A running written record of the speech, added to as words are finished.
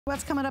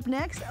What's coming up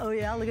next? Oh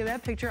yeah, look at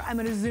that picture. I'm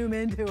gonna zoom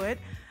into it.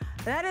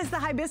 That is the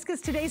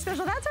Hibiscus Today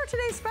Special. That's our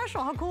Today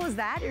Special. How cool is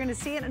that? You're gonna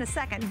see it in a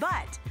second.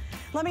 But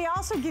let me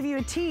also give you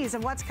a tease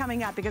of what's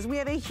coming up because we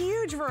have a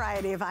huge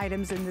variety of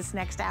items in this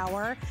next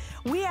hour.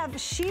 We have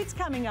sheets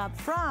coming up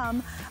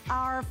from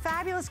our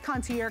fabulous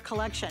concierge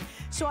collection.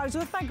 So I was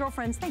with my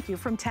girlfriends, thank you,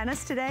 from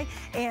tennis today,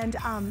 and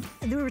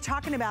we were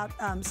talking about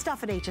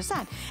stuff at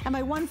HSN. And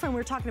my one friend, we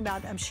were talking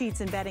about sheets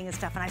and bedding and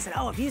stuff, and I said,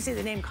 oh, if you see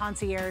the name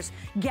concierge,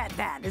 get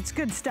that. It's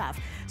good stuff.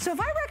 So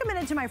if I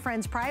recommend it to my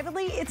friends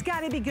privately, it's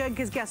gotta be good,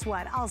 because guess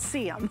what? I'll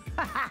see them.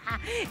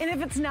 And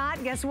if it's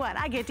not, guess what?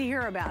 I get to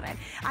hear about it.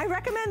 I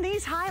recommend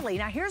these highly.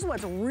 Now here's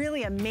what's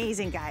really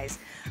amazing, guys.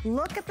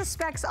 Look at the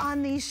specs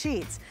on these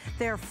sheets.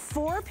 They're a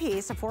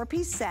four-piece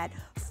set,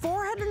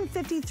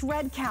 450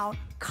 thread count,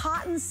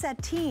 cotton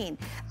sateen.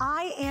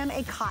 I am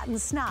a cotton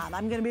snob.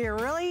 I'm gonna be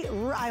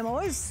I'm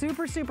always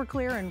super, super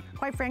clear and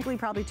quite frankly,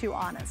 probably too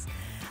honest.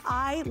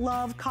 I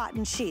love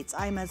cotton sheets.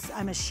 I'm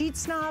a sheet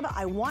snob.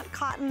 I want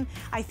cotton.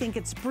 I think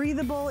it's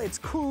breathable, it's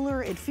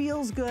cooler, it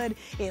feels good,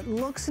 it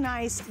looks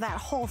nice, that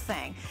whole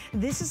thing.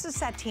 This is a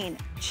sateen.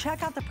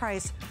 Check out the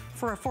price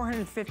for a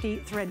 450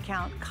 thread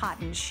count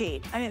cotton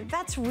sheet. I mean,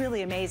 that's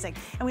really amazing.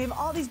 And we have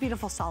all these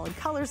beautiful solid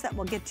colors that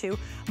we'll get to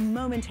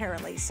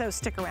momentarily. So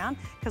stick around,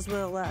 because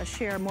we'll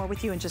share more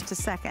with you in just a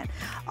second.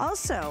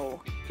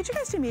 Also, could you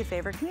guys do me a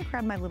favor? Can you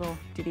grab my little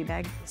duty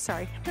bag?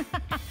 Sorry.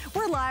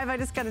 We're live, I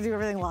just gotta do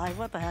everything live.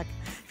 What the heck?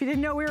 If you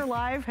didn't know we were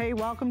live, hey,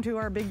 welcome to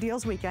our Big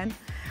Deals weekend.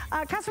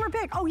 Customer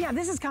pick, oh yeah,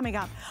 this is coming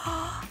up.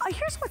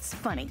 Here's what's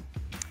funny.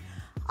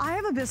 I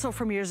have a Bissell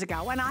from years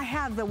ago, and I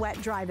have the wet,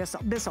 dry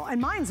Bissell,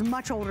 and mine's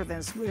much older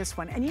than this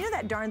one. And you know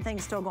that darn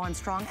thing's still going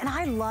strong, and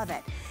I love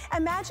it.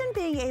 Imagine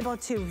being able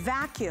to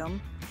vacuum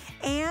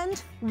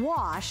and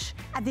wash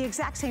at the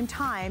exact same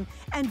time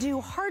and do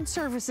hard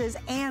surfaces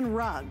and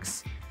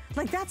rugs.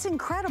 Like, that's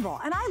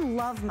incredible. And I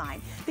love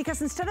mine,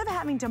 because instead of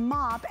having to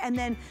mop and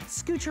then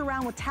scooch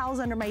around with towels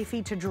under my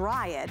feet to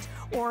dry it,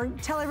 or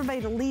tell everybody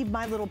to leave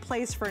my little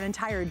place for an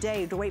entire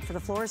day to wait for the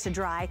floors to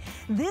dry,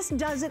 this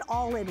does it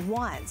all at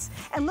once.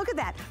 And look at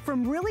that,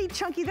 from really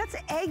chunky, that's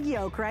egg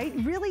yolk, right?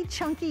 Really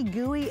chunky,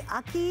 gooey,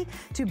 ucky,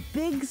 to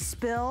big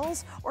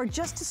spills, or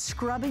just to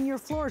scrubbing your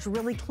floors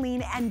really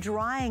clean and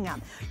drying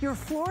them. Your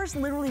floors,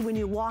 literally, when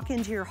you walk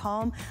into your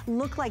home,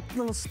 look like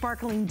little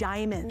sparkling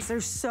diamonds.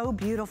 They're so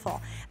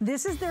beautiful.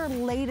 This is their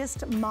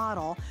latest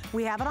model.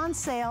 We have it on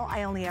sale.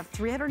 I only have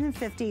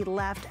 350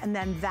 left, and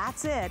then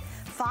that's it.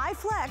 5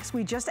 flex,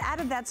 we just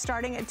added that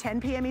starting at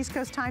 10 p.m. East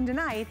Coast time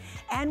tonight,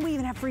 and we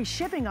even have free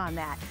shipping on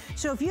that.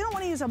 So if you don't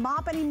want to use a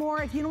mop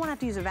anymore, if you don't want to have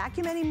to use a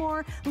vacuum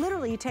anymore,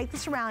 literally you take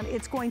this around,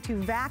 it's going to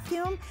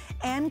vacuum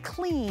and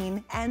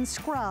clean and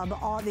scrub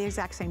all at the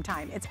exact same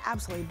time. It's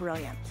absolutely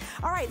brilliant.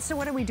 All right, so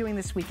what are we doing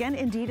this weekend?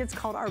 Indeed, it's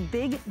called our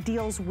Big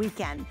Deals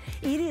Weekend.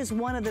 It is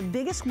one of the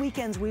biggest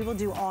weekends we will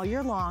do all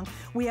year long.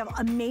 We have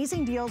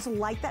amazing deals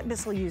like that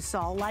Bissell you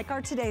saw, like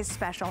our Today's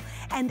Special,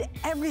 and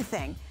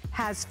everything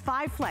has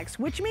 5 flex,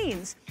 which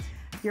means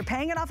you're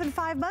paying it off in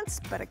 5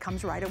 months, but it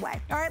comes right away.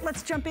 All right,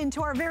 let's jump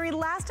into our very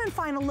last and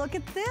final look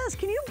at this.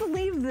 Can you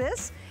believe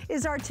this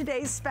is our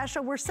Today's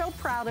Special? We're so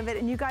proud of it,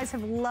 and you guys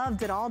have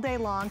loved it all day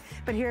long.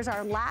 But here's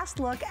our last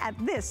look at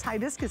this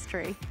hibiscus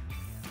tree.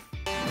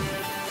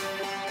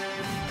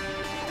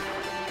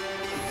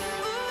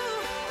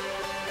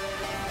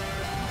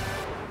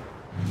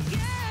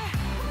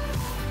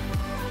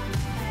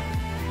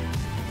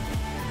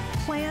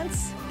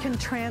 Plants can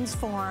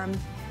transform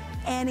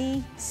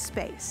any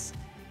space.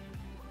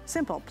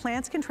 Simple,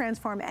 plants can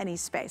transform any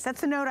space. That's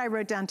the note I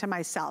wrote down to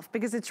myself,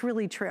 because it's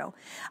really true.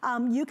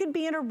 You could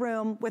be in a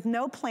room with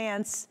no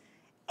plants,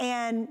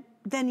 and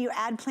then you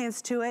add plants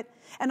to it,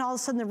 and all of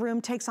a sudden the room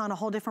takes on a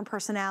whole different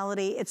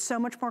personality. It's so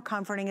much more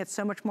comforting, it's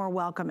so much more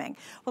welcoming.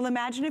 Well,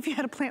 imagine if you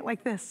had a plant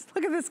like this.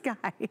 Look at this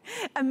guy.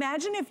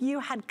 Imagine if you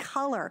had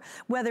color,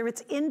 whether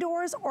it's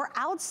indoors or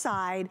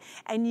outside,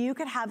 and you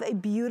could have a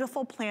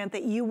beautiful plant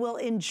that you will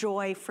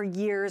enjoy for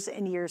years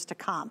and years to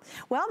come.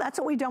 Well, that's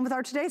what we've done with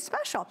our Today's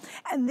Special.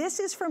 And this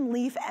is from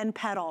Leaf and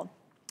Petal.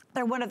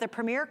 They're one of the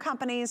premier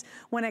companies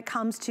when it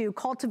comes to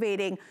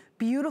cultivating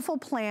beautiful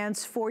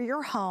plants for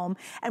your home,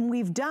 and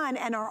we've done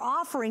and are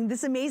offering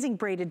this amazing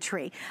braided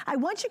tree. I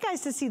want you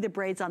guys to see the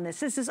braids on this.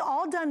 This is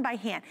all done by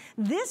hand.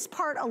 This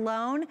part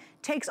alone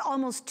takes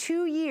almost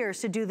 2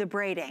 years to do the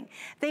braiding.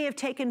 They have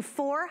taken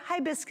 4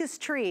 hibiscus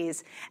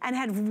trees and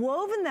have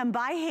woven them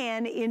by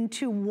hand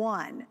into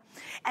one.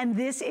 And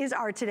this is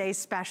our Today's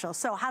Special.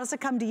 So how does it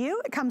come to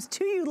you? It comes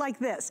to you like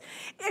this.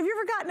 Have you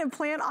ever gotten a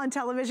plant on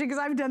television? Because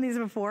I've done these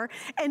before,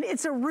 and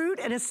it's a root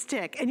and a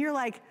stick, and you're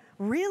like,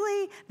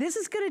 really? This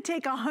is gonna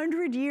take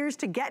 100 years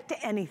to get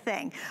to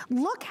anything.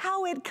 Look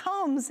how it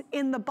comes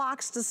in the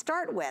box to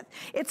start with.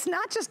 It's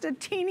not just a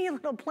teeny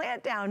little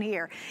plant down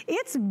here.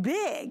 It's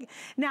big.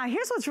 Now,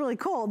 here's what's really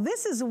cool.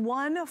 This is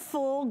one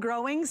full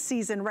growing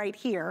season right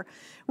here,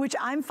 which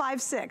I'm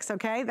 5'6",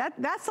 okay?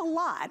 That's a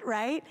lot,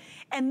 right?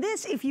 And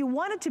this, if you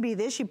want it to be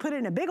this, you put it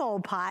in a big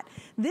old pot.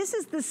 This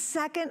is the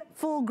second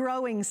full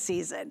growing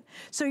season.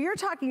 So you're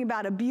talking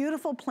about a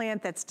beautiful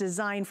plant that's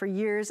designed for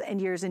years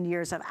and years and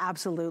years of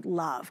absolute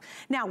love.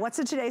 Now, what's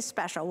a today's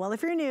special? Well,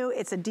 if you're new,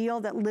 it's a deal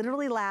that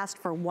literally lasts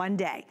for one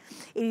day.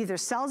 It either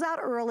sells out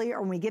early,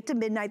 or when we get to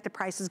midnight, the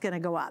price is gonna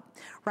go up.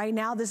 Right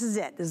now, this is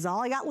it. This is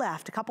all I got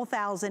left, a couple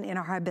thousand in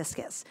our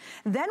hibiscus.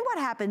 Then what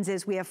happens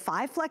is we have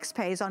 5 flex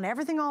pays on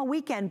everything all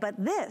weekend, but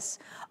this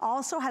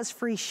also has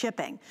free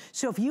shipping.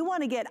 So if you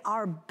want to get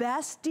our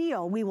best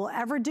deal we will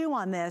ever do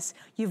on this,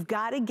 you've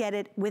got to get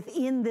it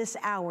within this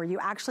hour. You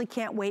actually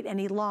can't wait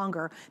any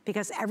longer,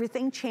 because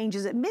everything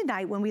changes at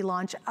midnight when we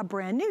launch a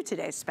brand new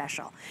today's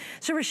special.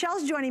 So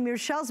Rochelle's joining me.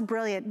 Rochelle's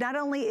brilliant. Not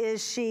only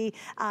is she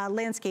a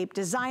landscape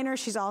designer,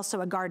 she's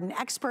also a garden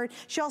expert.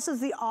 She also is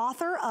the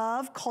author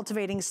of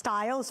Cultivating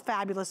Style, this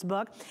fabulous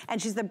book,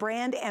 and she's the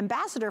brand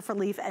ambassador for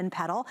Leaf and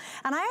Petal.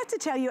 And I have to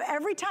tell you,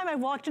 every time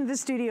I've walked into the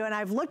studio and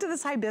I've looked at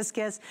this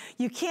hibiscus,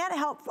 you can't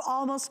help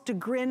almost to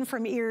grin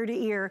from ear to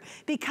ear,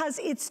 because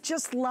it's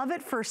just love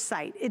at first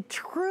sight. It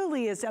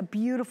truly is a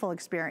beautiful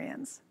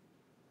experience.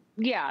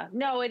 Yeah,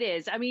 no, it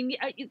is. I mean,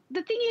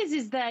 the thing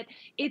is that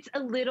it's a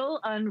little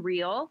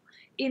unreal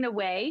in a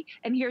way.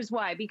 And here's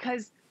why: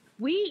 because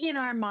we in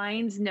our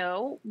minds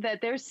know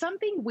that there's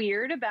something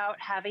weird about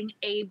having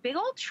a big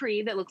old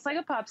tree that looks like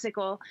a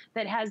popsicle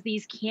that has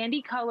these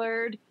candy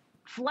colored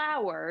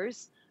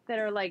flowers that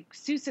are like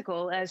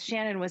susicle, as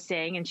Shannon was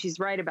saying, and she's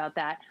right about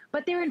that,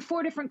 but they're in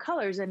 4 different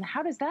colors. And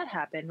how does that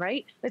happen,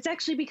 right? It's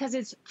actually because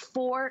it's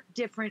 4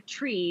 different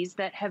trees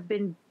that have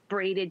been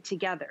braided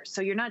together.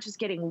 So you're not just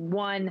getting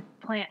one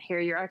plant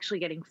here, you're actually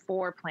getting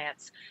 4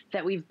 plants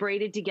that we've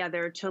braided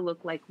together to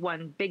look like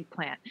one big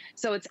plant.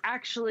 So it's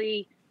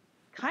actually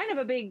kind of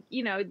a big,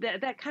 you know,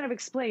 that kind of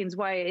explains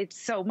why it's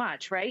so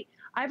much, right?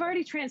 I've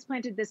already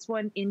transplanted this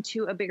one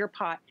into a bigger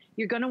pot.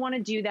 You're going to want to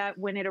do that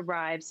when it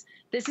arrives.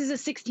 This is a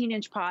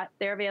 16-inch pot.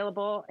 They're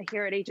available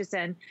here at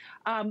HSN.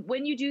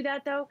 When you do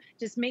that, though,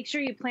 just make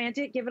sure you plant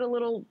it. Give it a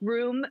little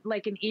room,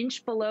 like an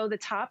inch below the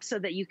top, so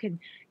that you can,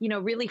 you know,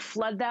 really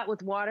flood that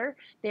with water.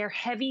 They're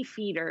heavy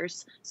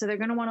feeders, so they're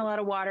going to want a lot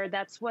of water.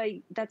 That's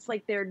why, that's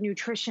like their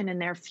nutrition and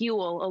their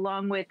fuel,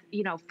 along with,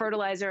 you know,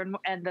 fertilizer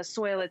and the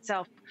soil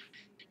itself,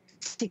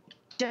 to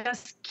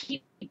just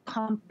keep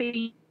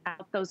pumping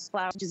out those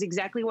flowers, which is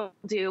exactly what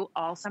we'll do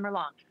all summer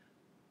long.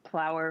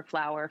 Flower,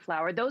 flower,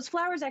 flower. Those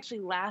flowers actually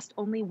last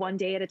only one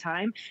day at a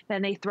time.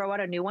 Then they throw out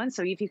a new one.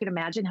 So if you can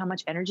imagine how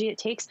much energy it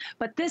takes.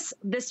 But this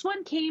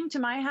one came to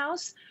my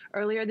house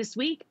earlier this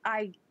week.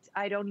 I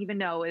don't even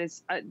know.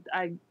 It's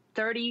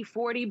 30,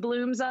 40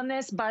 blooms on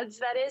this, buds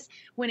that is.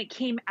 When it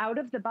came out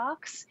of the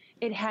box,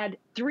 it had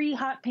 3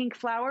 hot pink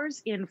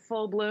flowers in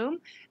full bloom.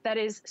 That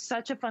is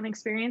such a fun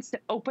experience to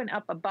open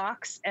up a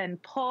box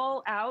and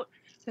pull out.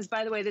 Because,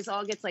 by the way, this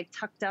all gets like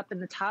tucked up in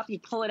the top. You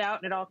pull it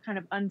out and it all kind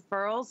of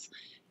unfurls.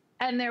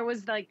 And there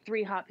was like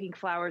 3 hot pink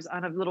flowers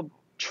on a little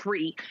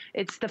tree.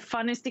 It's the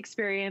funnest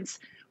experience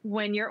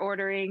when you're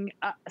ordering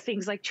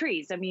things like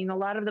trees. I mean, a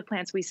lot of the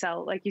plants we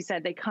sell, like you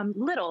said, they come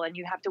little and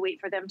you have to wait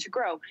for them to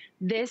grow.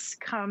 This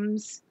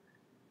comes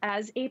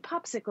as a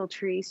popsicle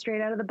tree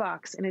straight out of the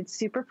box. And it's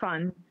super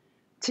fun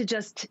to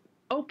just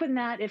open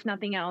that, if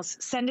nothing else,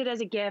 send it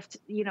as a gift.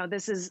 You know,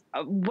 this is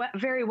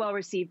very well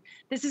received.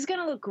 This is going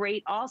to look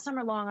great all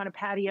summer long on a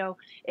patio.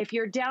 If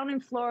you're down in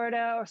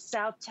Florida or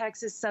South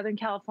Texas, Southern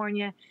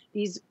California,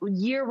 these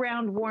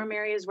year-round warm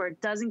areas where it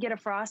doesn't get a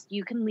frost,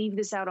 you can leave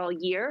this out all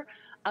year.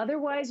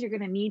 Otherwise, you're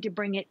going to need to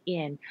bring it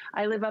in.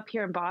 I live up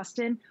here in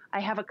Boston.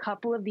 I have a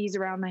couple of these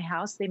around my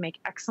house. They make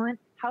excellent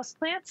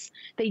houseplants.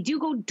 They do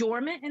go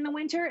dormant in the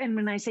winter. And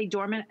when I say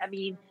dormant, I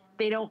mean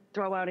they don't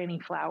throw out any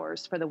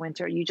flowers for the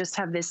winter. You just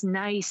have this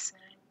nice,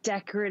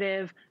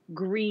 decorative,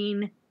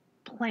 green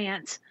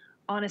plant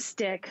on a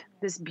stick,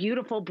 this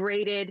beautiful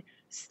braided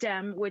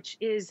stem, which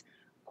is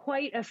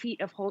quite a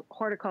feat of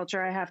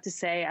horticulture, I have to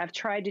say. I've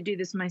tried to do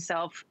this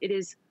myself. It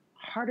is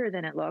harder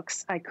than it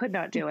looks. I could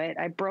not do it.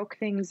 I broke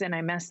things and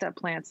I messed up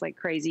plants like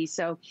crazy.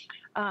 So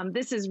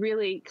this is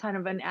really kind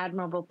of an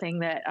admirable thing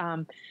that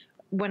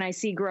when I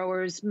see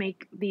growers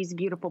make these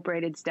beautiful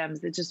braided stems,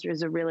 that just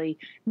is a really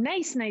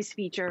nice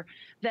feature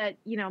that,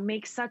 you know,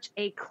 makes such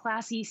a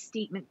classy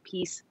statement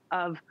piece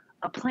of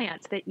a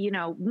plant that, you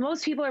know,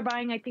 most people are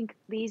buying, I think,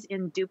 these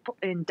in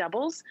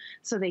doubles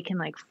so they can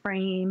like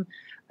frame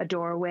a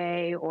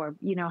doorway or,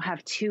 you know,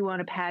 have 2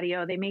 on a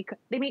patio. They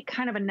make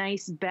kind of a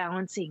nice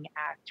balancing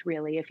act,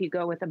 really, if you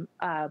go with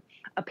a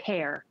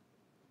pair.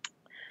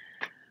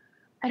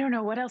 I don't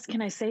know. What else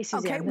can I say,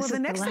 Suzanne? Okay, well, the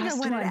next thing I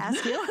wanted to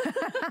ask you,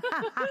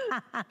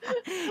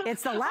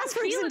 it's the last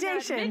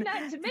presentation.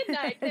 Midnight to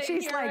midnight thing.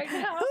 She's here like,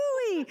 right now. who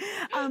we?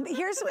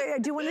 Here's what I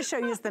do want to show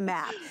you is the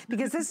map,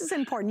 because this is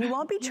important. You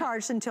won't be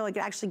charged until it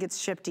actually gets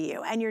shipped to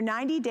you. And your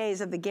 90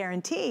 days of the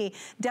guarantee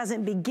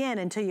doesn't begin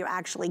until you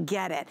actually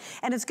get it.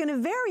 And it's going to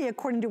vary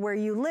according to where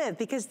you live,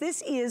 because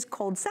this is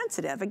cold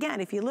sensitive.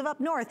 Again, if you live up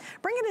north,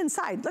 bring it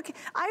inside. Look,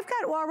 I've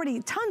got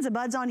already tons of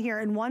buds on here,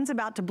 and one's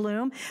about to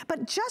bloom.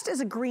 But just as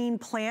a green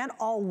plant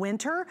all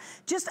winter,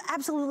 just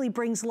absolutely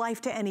brings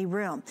life to any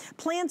room.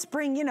 Plants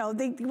bring, you know,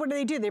 what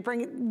do?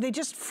 They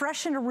just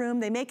freshen a room.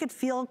 They make it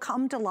feel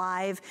come to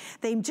life.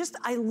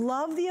 I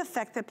love the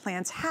effect that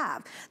plants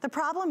have. The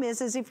problem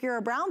is if you're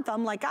a brown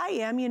thumb like I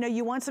am, you know,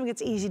 you want something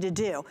that's easy to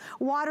do.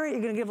 Water it,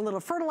 you're gonna give a little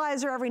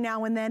fertilizer every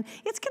now and then.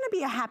 It's gonna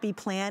be a happy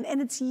plant,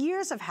 and it's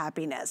years of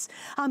happiness.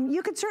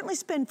 You could certainly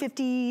spend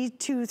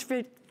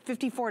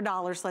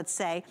 $54, let's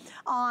say,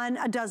 on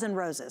a dozen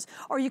roses.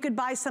 Or you could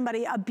buy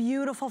somebody a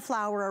beautiful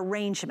flower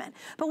arrangement.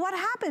 But what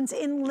happens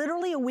in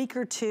literally a week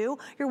or two,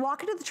 you're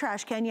walking to the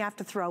trash can, you have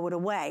to throw it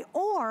away.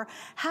 Or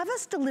have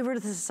us deliver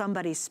this to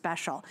somebody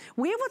special.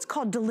 We have what's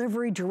called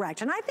delivery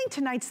direct, and I think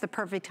tonight's the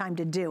perfect time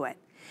to do it.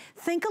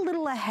 Think a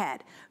little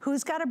ahead.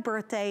 Who's got a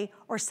birthday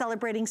or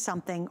celebrating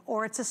something,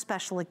 or it's a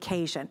special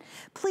occasion?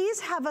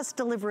 Please have us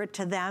deliver it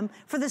to them.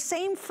 For the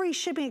same free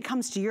shipping it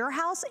comes to your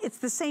house, it's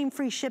the same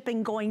free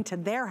shipping going to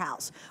their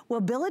house.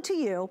 We'll bill it to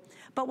you,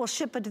 but we'll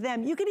ship it to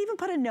them. You can even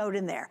put a note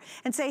in there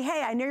and say,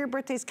 hey, I know your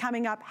birthday's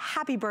coming up.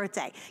 Happy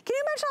birthday. Can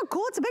you imagine how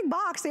cool? It's a big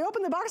box. They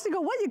open the box and go,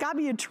 what, you got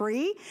me a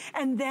tree?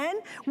 And then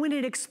when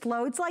it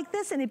explodes like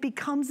this and it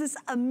becomes this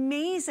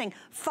amazing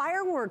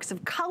fireworks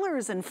of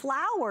colors and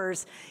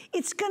flowers,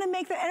 it's gonna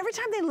make that, every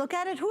time they look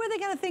at it, who are they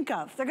gonna think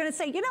of? They're gonna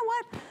say, you know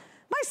what?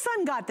 My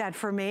son got that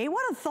for me.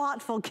 What a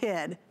thoughtful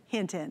kid.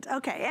 Hint, hint.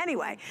 Okay,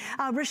 anyway.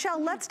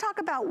 Rochelle, let's talk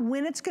about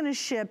when it's gonna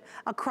ship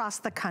across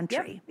the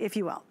country, if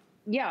you will.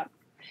 Yeah.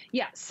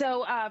 Yeah,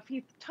 so if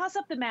you toss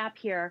up the map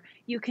here,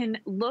 you can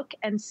look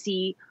and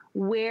see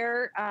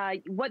where,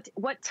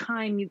 what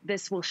time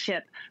this will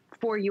ship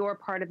for your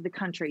part of the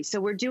country.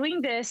 So we're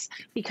doing this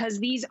because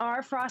these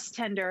are frost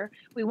tender.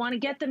 We want to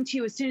get them to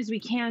you as soon as we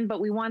can, but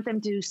we want them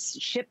to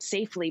ship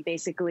safely,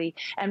 basically.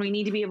 And we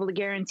need to be able to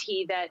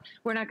guarantee that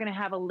we're not going to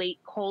have a late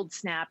cold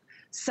snap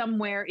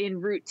somewhere en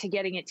route to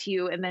getting it to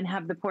you and then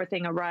have the poor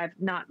thing arrive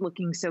not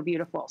looking so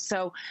beautiful.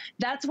 So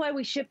that's why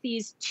we ship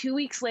these 2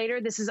 weeks later.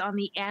 This is on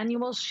the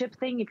annual ship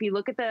thing. If you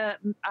look at the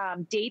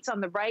dates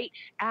on the right,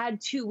 add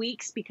 2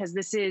 weeks, because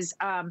this is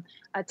a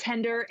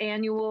tender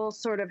annual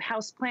sort of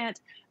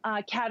houseplant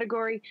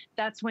category.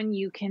 That's when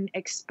you can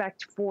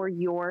expect for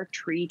your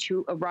tree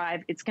to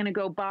arrive. It's going to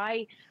go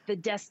by the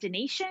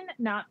destination,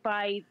 not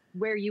by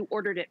where you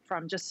ordered it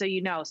from, just so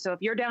you know. So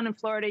if you're down in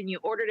Florida and you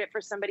ordered it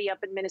for somebody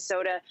up in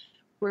Minnesota,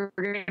 we're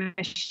going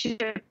to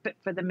ship it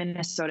for the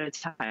Minnesota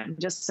time,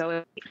 just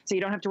so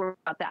you don't have to worry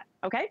about that.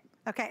 Okay?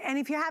 Okay, and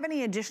if you have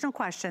any additional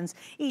questions,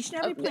 each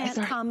and every plant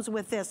comes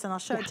with this, and I'll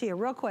show it to you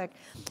real quick.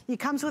 It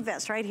comes with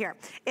this right here.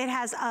 It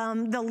has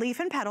the leaf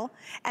and petal,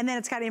 and then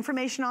it's got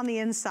information on the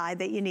inside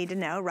that you need to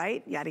know,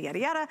 right? Yada, yada,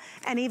 yada.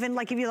 And even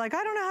like if you're like,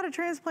 I don't know how to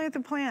transplant the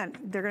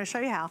plant, they're gonna show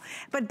you how.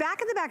 But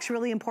back of the back's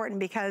really important,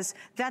 because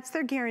that's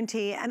their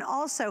guarantee, and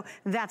also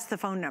that's the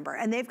phone number.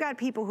 And they've got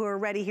people who are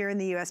ready here in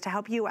the US to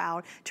help you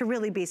out to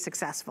really be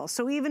successful.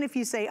 So even if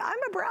you say, I'm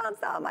a brown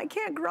thumb, I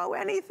can't grow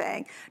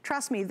anything,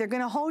 trust me, they're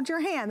gonna hold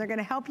your hand. They're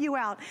gonna help you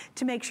out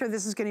to make sure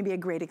this is gonna be a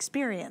great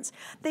experience.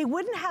 They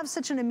wouldn't have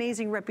such an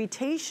amazing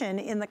reputation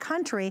in the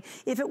country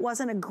if it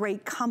wasn't a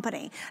great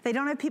company. They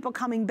don't have people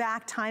coming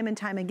back time and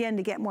time again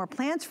to get more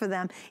plants for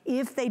them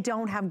if they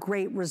don't have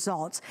great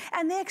results.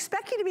 And they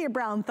expect you to be a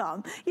brown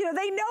thumb. You know,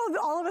 they know that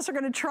all of us are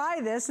gonna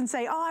try this and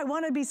say, oh, I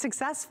wanna be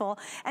successful.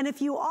 And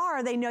if you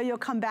are, they know you'll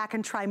come back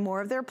and try more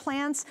of their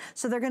plants.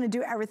 So they're gonna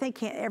do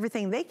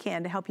everything they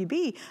can to help you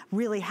be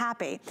really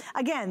happy.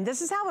 Again,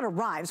 this is how it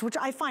arrives, which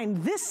I find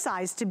this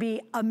size to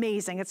be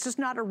amazing. It's just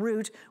not a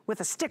root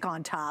with a stick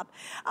on top.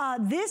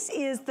 This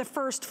is the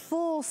first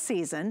full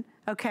season,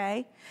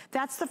 okay?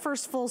 That's the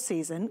first full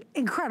season.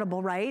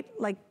 Incredible, right?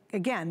 Like,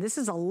 again, this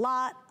is a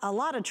lot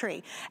of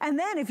tree. And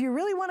then if you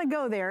really want to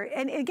go there,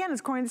 and again,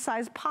 it's according to the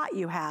size pot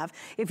you have,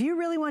 if you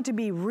really want to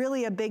be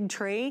really a big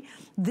tree,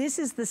 this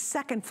is the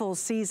second full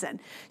season.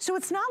 So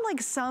it's not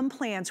like some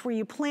plants where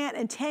you plant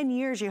in 10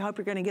 years, you hope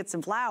you're going to get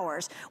some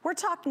flowers. We're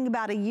talking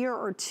about a year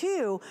or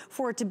two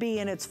for it to be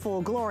in its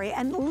full glory.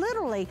 And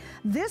literally,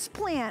 this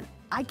plant,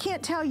 I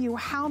can't tell you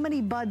how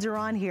many buds are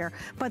on here,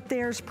 but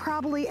there's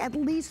probably at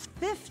least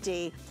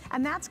 50,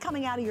 and that's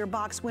coming out of your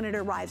box when it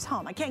arrives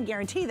home. I can't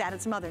guarantee that,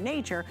 it's Mother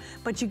Nature,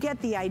 but you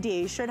get the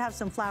idea. You should have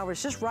some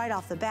flowers just right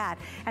off the bat,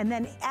 and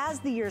then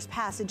as the years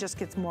pass, it just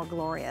gets more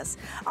glorious.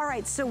 All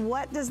right, so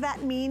what does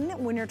that mean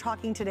when you're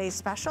talking today's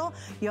special?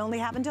 You only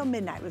have until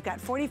midnight. We've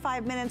got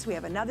 45 minutes. We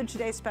have another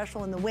today's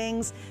special in the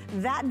wings.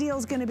 That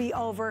deal's gonna be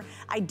over.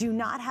 I do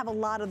not have a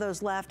lot of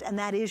those left, and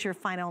that is your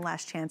final and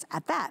last chance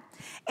at that.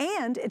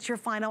 And it's your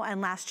final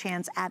and last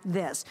chance at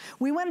this.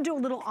 We want to do a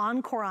little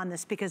encore on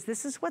this because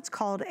this is what's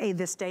called a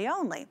this day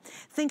only.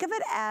 Think of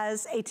it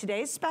as a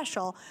today's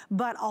special,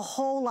 but a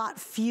whole lot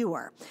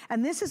fewer.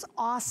 And this is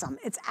awesome.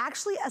 It's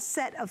actually a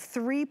set of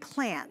 3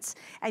 plants,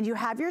 and you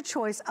have your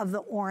choice of the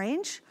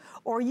orange,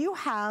 or you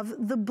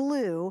have the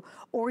blue,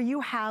 or you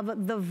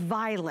have the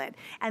violet.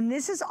 And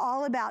this is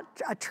all about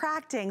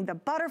attracting the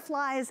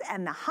butterflies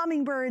and the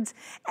hummingbirds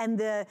and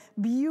the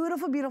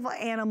beautiful, beautiful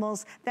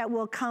animals that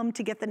will come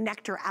to get the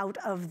nectar out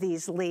of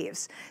these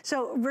leaves.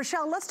 So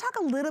Rochelle, let's talk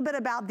a little bit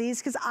about these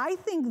because I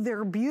think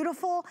they're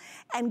beautiful.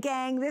 And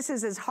gang, this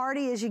is as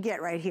hardy as you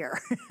get right here.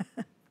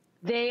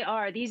 They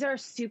are. These are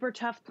super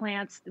tough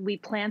plants. We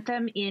plant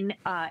them in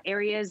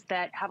areas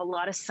that have a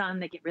lot of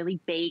sun, that get really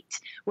baked,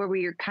 where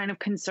we are kind of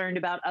concerned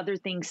about other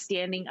things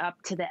standing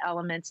up to the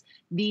elements.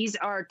 These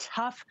are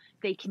tough.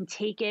 They can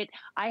take it.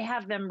 I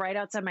have them right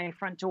outside my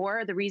front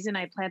door. The reason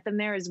I plant them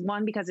there is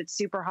 1, because it's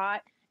super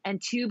hot,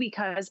 and 2,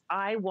 because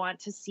I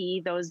want to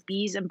see those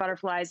bees and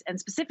butterflies, and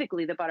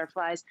specifically the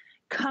butterflies,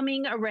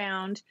 coming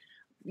around,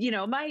 you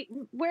know,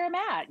 where I'm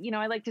at. You know,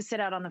 I like to sit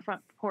out on the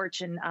front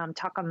porch and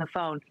talk on the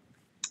phone.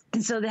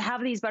 And so to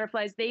have these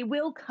butterflies, they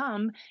will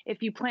come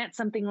if you plant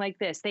something like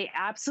this. They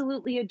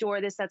absolutely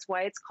adore this. That's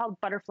why it's called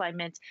butterfly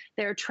mint.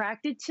 They're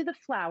attracted to the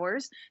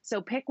flowers.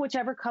 So pick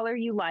whichever color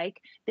you like.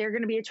 They're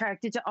going to be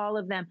attracted to all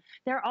of them.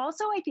 They're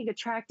also, I think,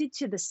 attracted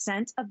to the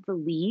scent of the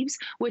leaves,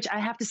 which I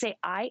have to say,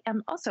 I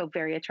am also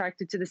very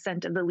attracted to the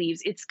scent of the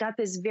leaves. It's got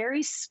this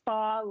very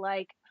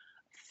spa-like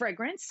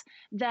fragrance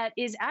that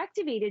is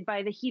activated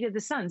by the heat of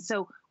the sun.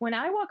 So when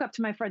I walk up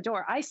to my front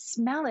door, I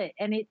smell it,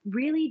 and it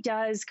really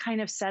does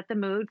kind of set the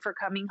mood for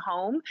coming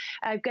home.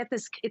 I've got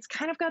this, it's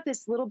kind of got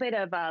this little bit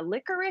of a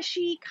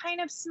licorice-y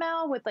kind of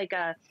smell with like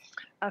a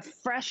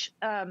fresh,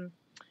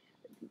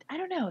 I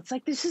don't know. It's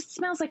like, this just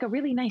smells like a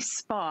really nice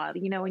spa,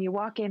 you know, when you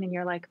walk in and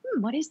you're like,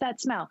 what is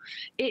that smell?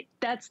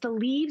 That's the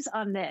leaves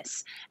on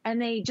this. And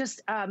they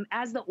just,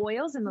 as the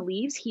oils and the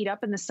leaves heat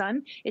up in the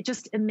sun, it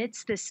just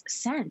emits this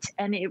scent,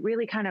 and it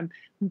really kind of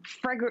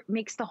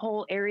makes the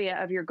whole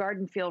area of your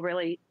garden feel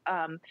really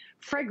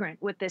fragrant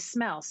with this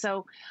smell.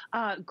 So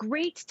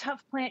great,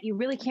 tough plant. You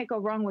really can't go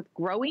wrong with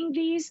growing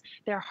these.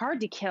 They're hard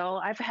to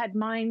kill. I've had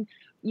mine,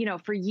 you know,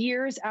 for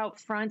years out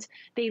front.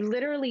 They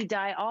literally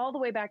die all the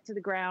way back to the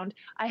ground.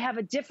 I have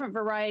a different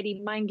variety.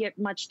 Mine get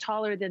much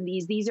taller than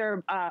these. These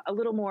are a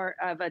little more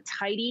of a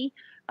tidy.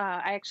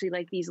 I actually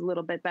like these a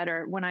little bit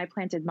better. When I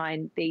planted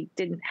mine, they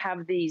didn't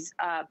have these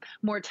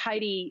more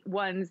tidy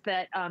ones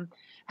that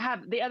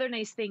have the other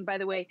nice thing, by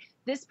the way,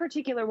 this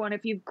particular one,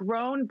 if you've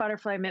grown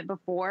butterfly mint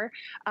before,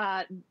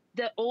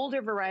 the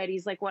older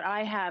varieties, like what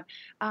I have,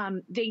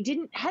 they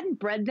hadn't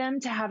bred them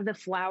to have the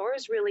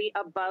flowers really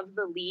above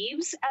the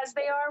leaves as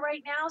they are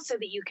right now, so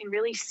that you can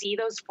really see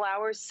those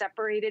flowers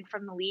separated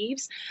from the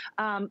leaves,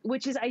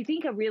 which is, I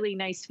think, a really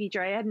nice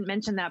feature. I hadn't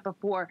mentioned that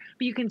before,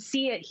 but you can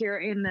see it here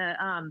in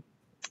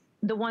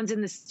the ones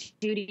in the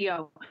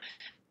studio.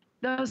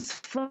 Those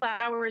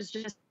flowers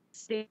just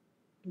stay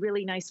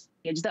really nice.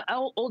 The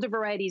older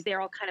varieties,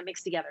 they're all kind of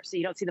mixed together, so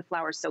you don't see the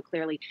flowers so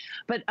clearly.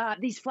 But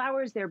these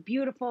flowers, they're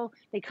beautiful.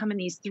 They come in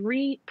these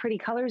 3 pretty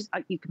colors.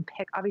 You can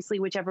pick, obviously,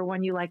 whichever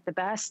one you like the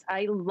best.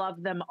 I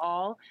love them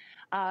all.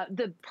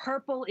 The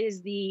purple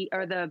is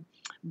or the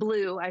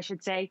blue, I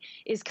should say,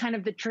 is kind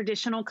of the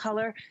traditional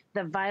color.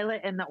 The violet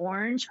and the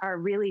orange are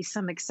really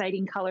some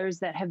exciting colors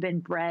that have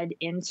been bred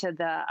into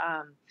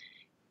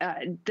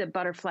the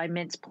butterfly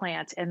mint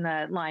plant and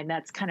the line.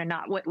 That's kind of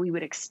not what we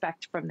would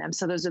expect from them.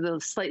 So those are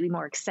the slightly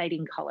more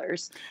exciting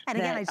colors. And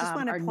again, I just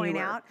want to point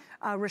out,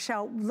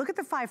 Rochelle, look at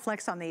the 5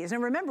 flecks on these.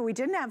 And remember, we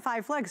didn't have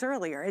 5 flecks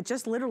earlier. It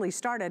just literally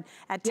started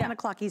at 10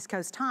 o'clock East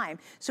Coast time.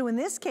 So in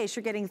this case,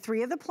 you're getting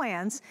 3 of the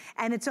plants,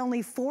 and it's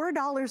only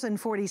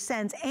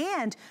 $4.40.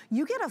 And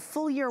you get a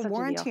full year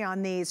warranty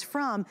on these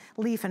from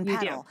Leaf and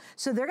Petal.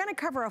 So they're going to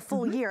cover a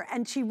full year.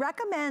 And she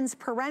recommends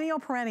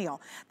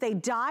perennial. They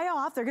die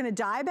off, they're going to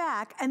die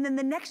back, and then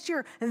the next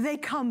year they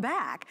come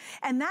back.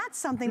 And that's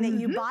something that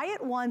you buy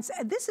it once.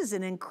 This is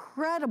an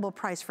incredible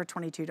price for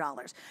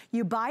 $22.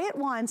 You buy it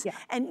once,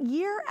 and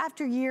year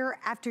after year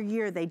after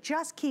year, they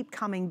just keep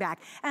coming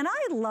back. And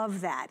I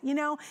love that. You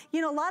know,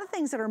 a lot of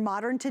things that are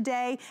modern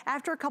today,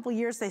 after a couple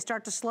years, they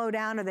start to slow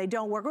down or they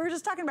don't work. We were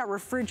just talking about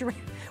refrigerator.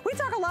 We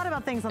talk a lot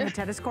about things on the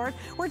tennis court.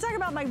 We're talking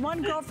about my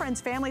one girlfriend's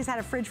family's had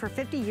a fridge for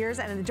 50 years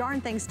and the darn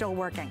thing's still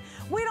working.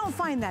 We don't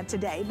find that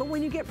today. But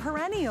when you get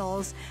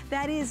perennials,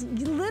 that is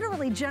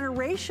literally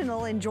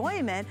generational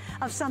enjoyment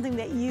of something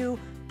that you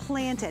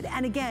planted.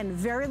 And again,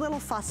 very little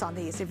fuss on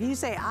these. If you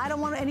say, I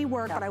don't want any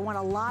work, but I want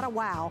a lot of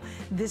wow,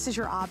 this is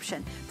your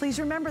option.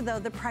 Please remember though,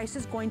 the price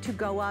is going to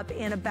go up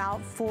in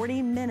about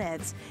 40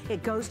 minutes.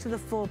 It goes to the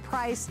full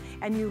price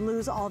and you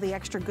lose all the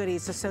extra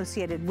goodies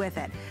associated with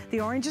it.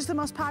 The orange is the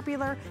most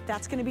popular.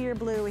 That's going to be your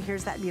blue.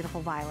 Here's that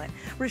beautiful violet.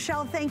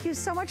 Rochelle, thank you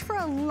so much for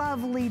a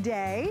lovely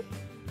day.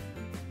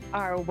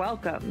 are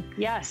welcome.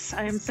 Yes,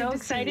 I am so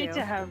excited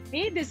to have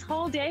made this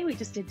whole day. We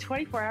just did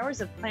 24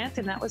 hours of plant,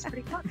 and that was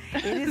pretty fun.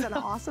 It is an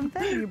awesome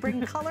thing. You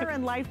bring color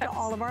and life to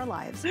all of our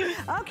lives.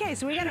 Okay,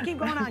 so we got to keep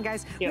going on,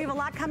 guys. We have a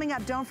lot coming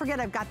up. Don't forget,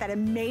 I've got that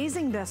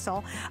amazing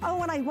Bissell.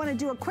 Oh, and I want to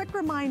do a quick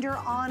reminder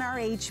on our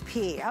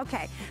HP.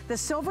 Okay, the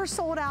silver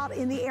sold out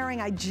in the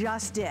airing I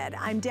just did.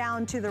 I'm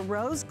down to the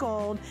rose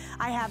gold.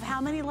 I have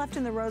how many left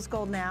in the rose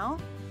gold now?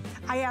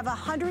 I have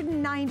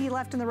 190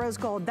 left in the rose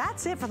gold.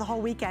 That's it for the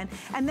whole weekend.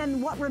 And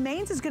then what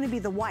remains is going to be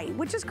the white,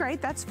 which is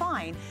great. That's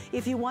fine.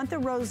 If you want the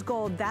rose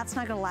gold, that's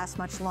not going to last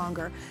much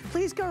longer.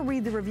 Please go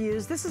read the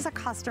reviews. This is a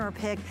customer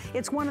pick.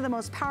 It's one of the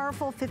most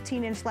powerful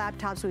 15-inch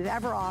laptops we've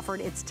ever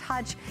offered. It's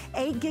touch.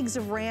 8 gigs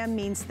of RAM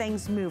means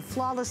things move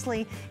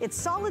flawlessly. It's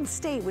solid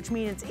state, which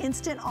means it's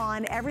instant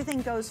on.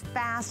 Everything goes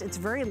fast. It's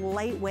very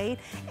lightweight.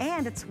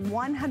 And it's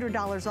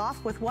 $100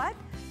 off with what?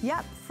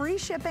 Yep, free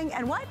shipping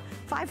and what?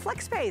 5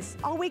 flex pays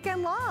all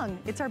weekend long.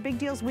 It's our big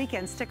deals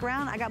weekend. Stick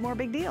around, I got more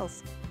big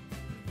deals.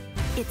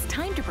 It's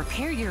time to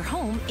prepare your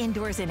home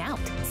indoors and out.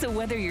 So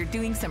whether you're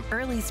doing some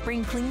early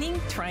spring cleaning,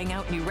 trying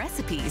out new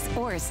recipes,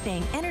 or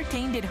staying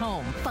entertained at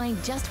home,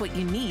 find just what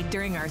you need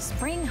during our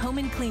spring home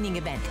and cleaning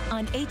event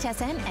on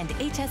HSN and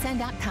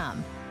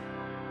hsn.com.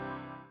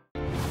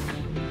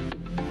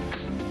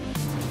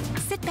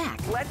 Sit back.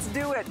 Let's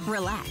do it.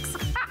 Relax.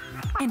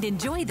 And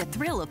enjoy the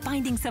thrill of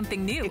finding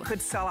something new. It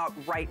could sell out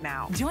right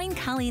now. Join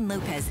Colleen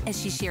Lopez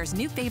as she shares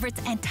new favorites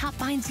and top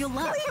finds you'll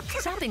love.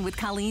 Shopping with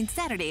Colleen,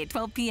 Saturday at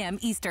 12 p.m.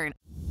 Eastern.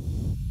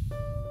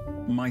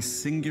 My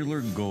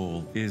singular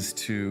goal is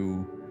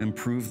to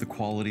improve the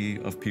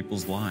quality of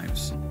people's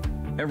lives.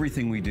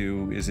 Everything we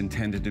do is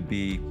intended to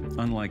be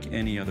unlike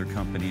any other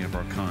company of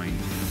our kind.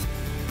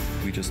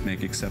 We just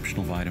make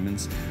exceptional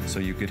vitamins so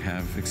you could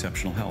have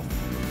exceptional health.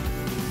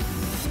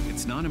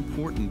 It's not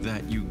important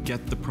that you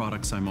get the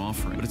products I'm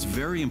offering, but it's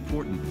very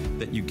important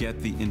that you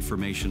get the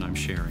information I'm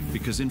sharing,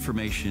 because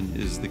information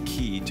is the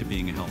key to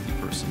being a healthy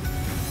person.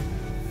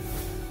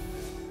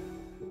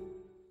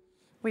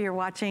 We are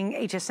watching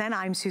HSN.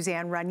 I'm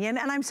Suzanne Runyon,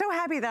 and I'm so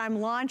happy that I'm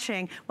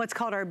launching what's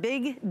called our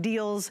Big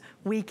Deals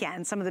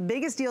Weekend. Some of the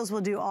biggest deals we'll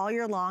do all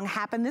year long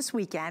happen this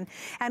weekend.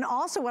 And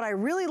also what I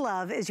really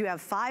love is you have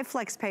 5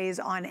 flex pays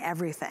on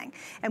everything.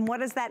 And what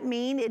does that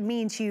mean? It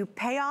means you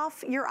pay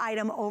off your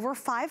item over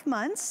 5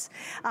 months,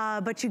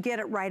 but you get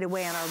it right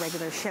away on our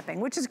regular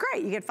shipping, which is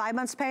great. You get 5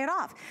 months to pay it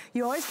off.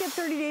 You always get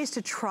 30 days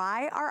to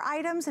try our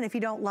items, and if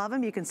you don't love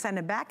them, you can send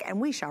them back, and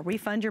we shall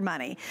refund your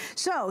money.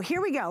 So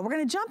here we go. We're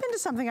gonna jump into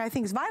something I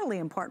think is vitally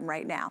important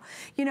right now.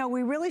 You know,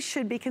 we really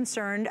should be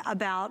concerned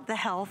about the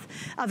health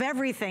of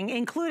everything,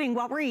 including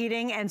what we're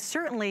eating and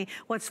certainly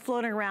what's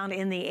floating around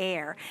in the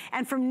air.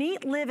 And from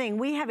Neat Living,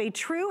 we have a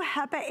true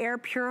HEPA air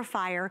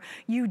purifier.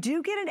 You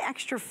do get an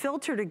extra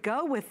filter to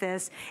go with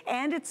this,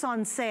 and it's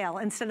on sale.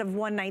 Instead of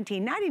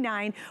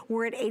 $119.99,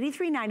 we're at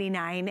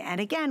 $83.99.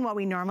 And again, what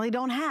we normally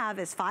don't have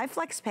is 5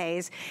 flex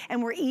pays,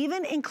 and we're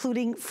even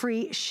including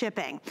free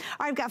shipping.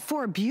 All right, I've got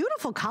 4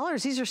 beautiful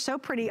colors. These are so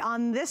pretty.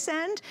 On this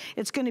end,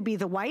 it's going to be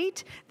the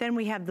white. Then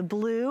we have the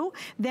blue.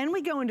 Then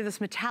we go into this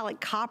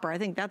metallic copper. I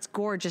think that's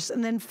gorgeous.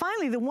 And then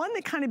finally, the one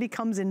that kind of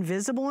becomes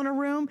invisible in a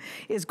room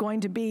is going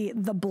to be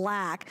the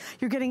black.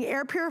 You're getting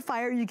air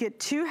purifier. You get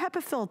 2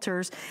 HEPA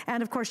filters.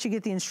 And of course, you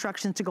get the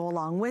instructions to go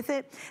along with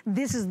it.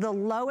 This is the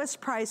lowest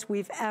price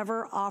we've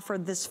ever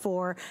offered this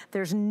for.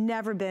 There's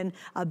never been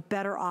a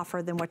better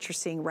offer than what you're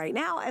seeing right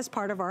now as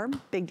part of our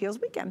Big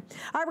Deals Weekend.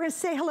 All right, we're going to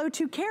say hello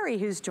to Kerry,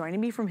 who's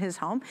joining me from his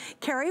home.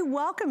 Kerry,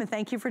 welcome, and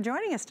thank you for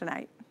joining us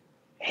tonight.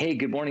 Hey,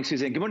 good morning,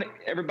 Suzanne. Good morning,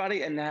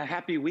 everybody, and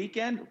happy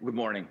weekend. Good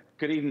morning,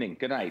 good evening,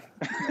 good night.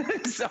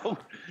 So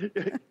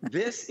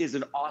this is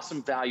an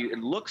awesome value. It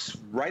looks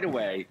right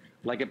away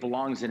like it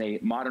belongs in a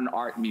modern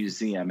art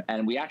museum,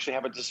 and we actually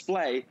have a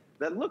display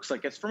that looks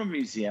like it's from a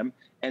museum,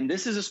 and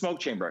this is a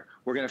smoke chamber.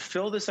 We're gonna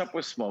fill this up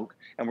with smoke,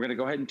 and we're gonna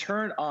go ahead and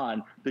turn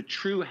on the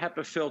true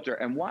HEPA filter,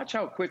 and watch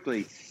how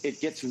quickly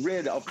it gets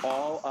rid of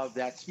all of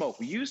that smoke.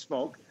 We use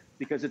smoke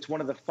because it's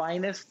one of the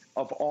finest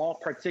of all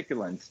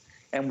particulates.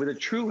 And with a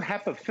true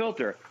HEPA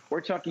filter,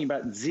 we're talking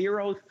about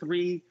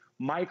 0.3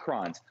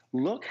 microns.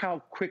 Look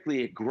how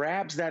quickly it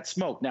grabs that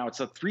smoke. Now, it's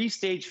a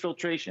 3-stage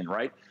filtration,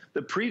 right?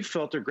 The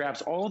pre-filter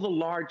grabs all the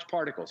large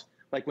particles,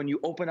 like when you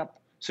open up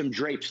some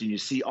drapes and you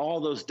see all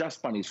those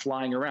dust bunnies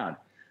flying around.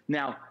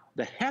 Now,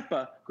 the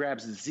HEPA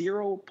grabs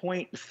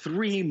 0.3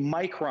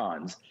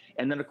 microns.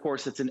 And then, of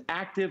course, it's an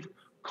active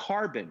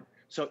carbon.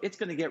 So it's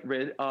going to get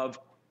rid of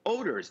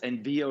odors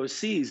and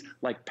VOCs,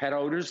 like pet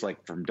odors,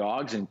 like from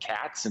dogs and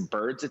cats and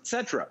birds,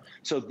 etc.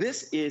 So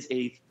this is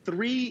a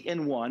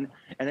 3-in-1.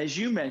 And as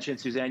you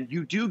mentioned, Suzanne,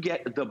 you do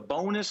get the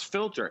bonus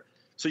filter.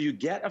 So you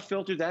get a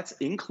filter that's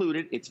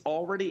included. It's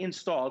already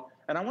installed.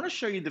 And I want to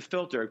show you the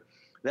filter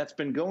that's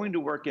been going to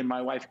work in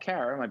my wife,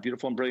 Kara, my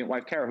beautiful and brilliant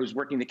wife, Kara, who's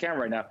working the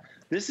camera right now.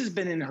 This has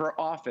been in her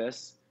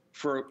office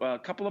for a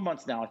couple of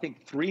months now, I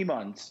think 3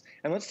 months.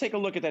 And let's take a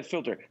look at that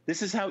filter.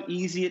 This is how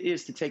easy it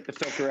is to take the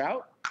filter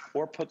out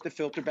or put the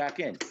filter back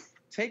in.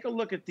 Take a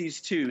look at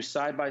these two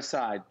side by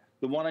side.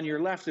 The one on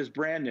your left is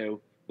brand new.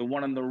 The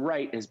one on the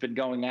right has been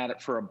going at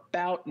it for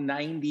about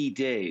 90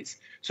 days.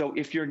 So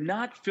if you're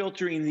not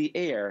filtering the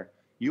air,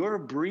 you're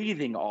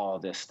breathing all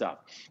this stuff.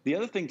 The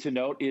other thing to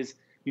note is,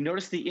 you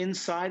notice the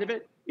inside of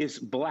it is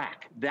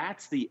black.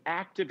 That's the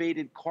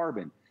activated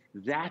carbon.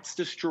 That's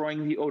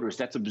destroying the odors.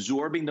 That's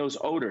absorbing those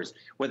odors,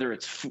 whether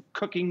it's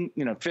cooking,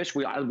 fish.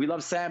 We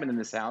love salmon in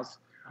this house,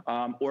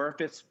 or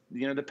if it's,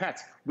 the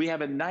pets. We have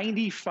a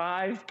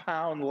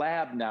 95-pound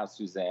lab now,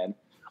 Suzanne,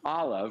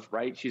 Olive,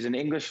 right? She's an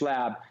English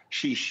lab.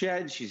 She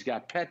sheds. She's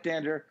got pet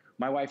dander.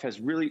 My wife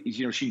has really,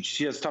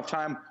 she has a tough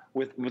time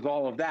with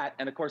all of that.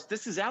 And of course,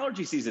 this is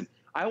allergy season.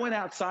 I went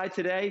outside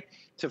today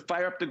to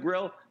fire up the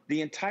grill.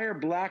 The entire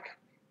black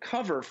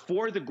cover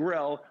for the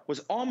grill was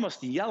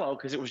almost yellow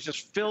because it was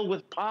just filled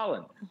with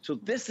pollen. So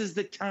this is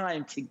the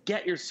time to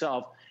get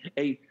yourself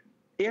a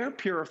air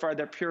purifier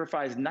that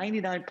purifies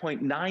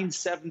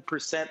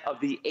 99.97% of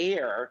the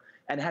air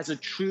and has a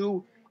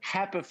true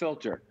HEPA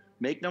filter.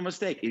 Make no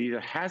mistake, it either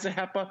has a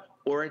HEPA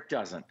or it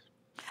doesn't.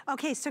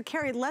 Okay, so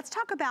Carrie, let's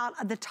talk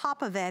about the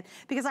top of it,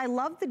 because I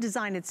love the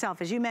design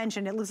itself. As you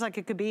mentioned, it looks like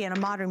it could be in a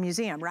modern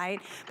museum,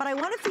 right? But I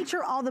want to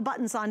feature all the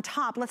buttons on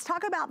top. Let's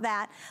talk about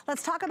that.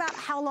 Let's talk about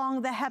how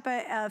long the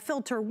HEPA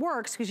filter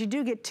works, because you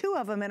do get 2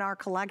 of them in our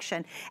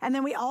collection. And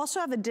then we also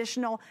have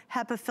additional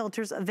HEPA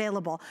filters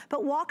available.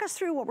 But walk us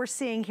through what we're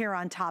seeing here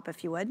on top,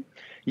 if you would.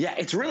 Yeah,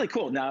 it's really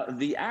cool. Now,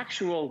 the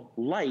actual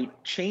light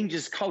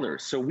changes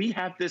colors. So we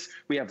have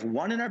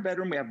one in our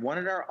bedroom, we have one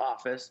in our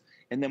office,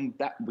 and then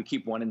we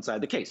keep one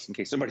inside the case in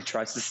case somebody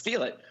tries to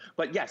steal it.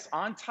 But yes,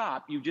 on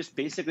top, you just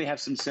basically have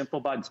some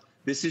simple buttons.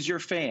 This is your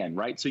fan,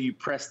 right? So you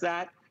press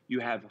that, you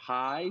have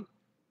high,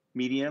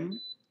 medium,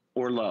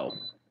 or low,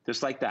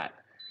 just like that.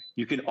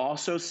 You can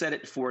also set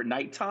it for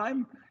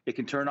nighttime. It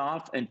can turn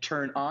off and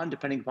turn on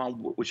depending upon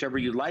whichever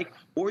you like,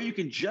 or you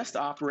can just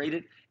operate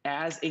it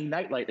as a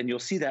nightlight, and you'll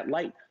see that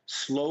light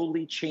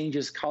slowly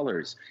changes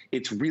colors.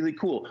 It's really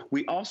cool.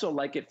 We also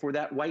like it for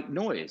that white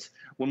noise.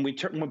 When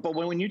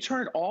you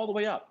turn it all the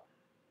way up,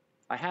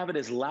 I have it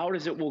as loud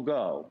as it will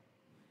go,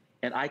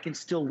 and I can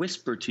still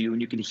whisper to you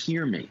and you can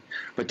hear me.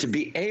 But to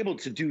be able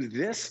to do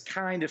this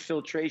kind of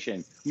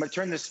filtration, I'm gonna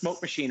turn the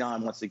smoke machine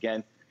on once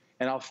again,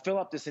 and I'll fill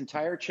up this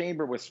entire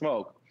chamber with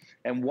smoke,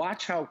 and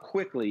watch how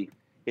quickly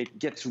it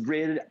gets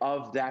rid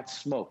of that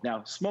smoke.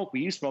 Now, we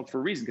use smoke for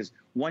a reason, because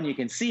one, you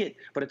can see it,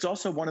 but it's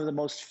also one of the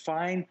most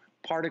fine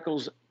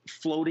particles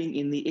floating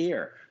in the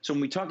air. So when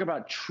we talk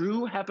about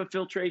true HEPA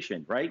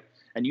filtration, right?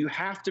 And you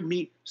have to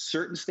meet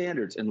certain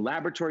standards in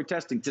laboratory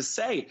testing to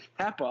say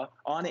HEPA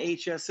on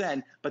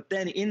HSN, but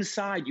then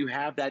inside you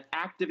have that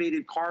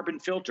activated carbon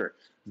filter.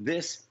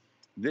 This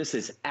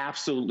is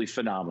absolutely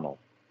phenomenal.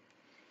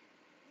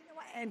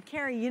 And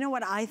Carrie, you know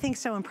what I think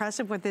so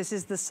impressive with this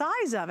is the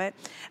size of it.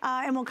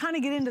 And we'll kind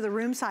of get into the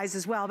room size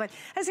as well. But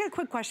I just got a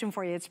quick question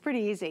for you. It's pretty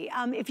easy.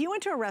 If you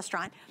went to a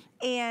restaurant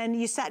and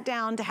you sat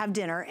down to have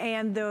dinner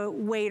and the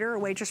waiter or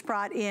waitress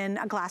brought in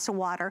a glass of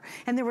water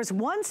and there was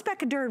one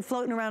speck of dirt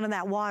floating around in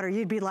that water,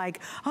 you'd be like,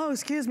 oh,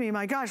 excuse me,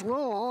 my gosh,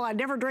 whoa, I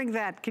never drink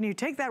that. Can you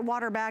take that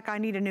water back? I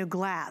need a new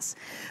glass.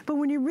 But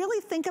when you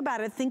really think about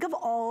it, think of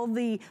all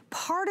the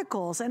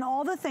particles and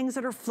all the things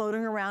that are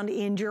floating around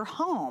in your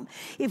home.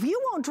 If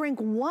you won't drink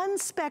one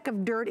speck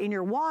of dirt in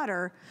your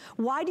water,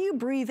 why do you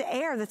breathe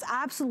air that's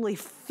absolutely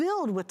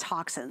filled with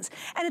toxins?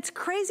 And it's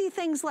crazy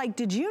things like,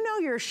 did you know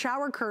your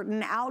shower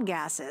curtain outgases?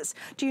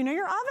 Do you know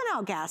your oven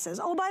outgases?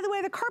 Oh, by the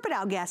way, the carpet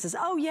outgases.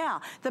 Oh yeah,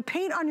 the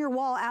paint on your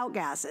wall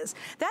outgases.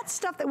 That's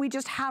stuff that we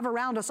just have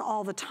around us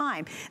all the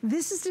time.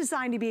 This is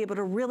designed to be able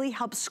to really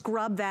help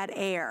scrub that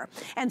air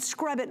and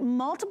scrub it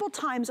multiple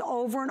times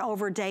over and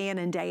over, day in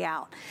and day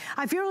out.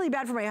 I feel really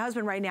bad for my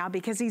husband right now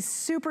because he's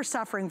super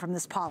suffering from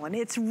this pollen.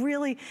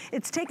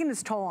 It's taking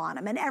its toll on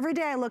him. And every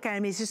day I look at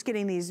him, he's just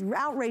getting these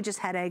outrageous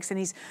headaches and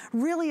he's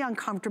really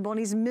uncomfortable and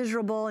he's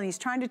miserable and he's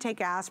trying to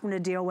take aspirin to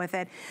deal with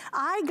it.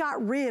 I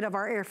got rid of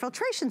our air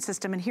filtration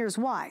system, and here's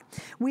why.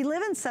 We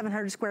live in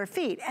 700 square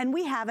feet and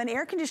we have an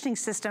air conditioning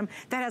system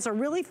that has a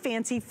really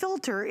fancy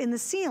filter in the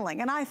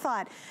ceiling. And I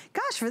thought,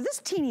 gosh, for this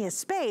teeniest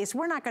space,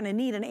 we're not gonna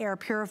need an air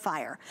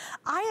purifier.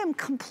 I am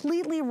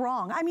completely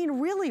wrong. I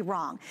mean, really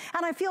wrong.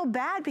 And I feel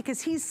bad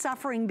because he's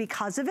suffering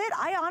because of it.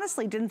 I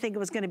honestly didn't think it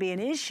was gonna be an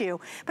issue,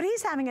 but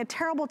he's having a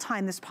terrible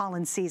time this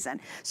pollen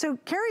season. So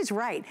Carrie's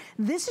right.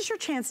 This is your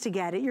chance to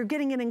get it. You're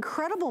getting an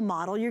incredible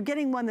model. You're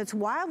getting one that's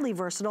wildly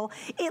versatile.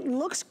 It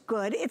looks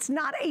good. It's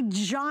not a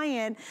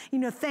giant,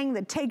 thing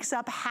that takes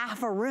up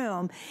half a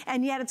room,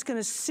 and yet it's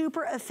gonna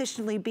super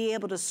efficiently be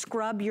able to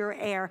scrub your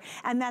air,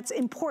 and that's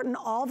important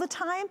all the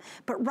time,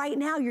 but right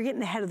now you're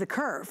getting ahead of the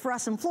curve. For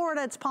us in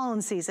Florida, it's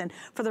pollen season.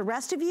 For the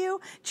rest of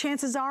you,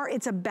 chances are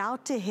it's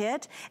about to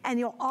hit, and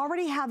you'll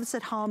already have this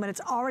at home, and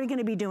it's already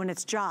gonna be doing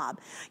its job.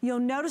 You'll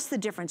notice the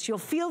difference. You'll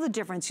feel the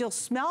difference. You'll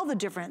smell the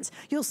difference.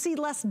 You'll see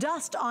less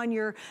dust on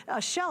your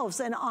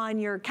shelves and on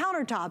your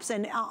countertops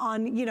and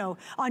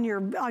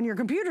on your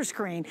computer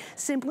screen,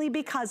 simply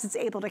because it's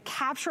able to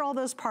capture all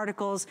those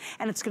particles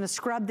and it's gonna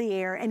scrub the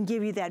air and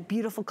give you that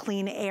beautiful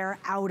clean air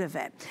out of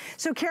it.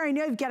 So Carrie, I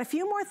know you've got a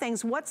few more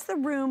things. What's the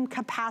room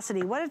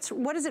capacity?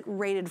 What is it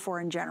rated for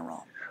in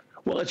general?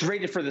 Well, it's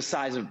rated for the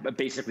size of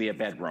basically a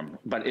bedroom,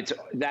 but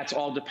that's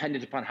all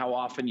dependent upon how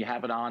often you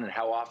have it on and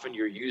how often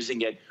you're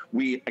using it.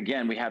 We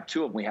have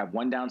two of them. We have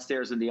one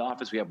downstairs in the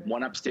office. We have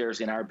one upstairs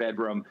in our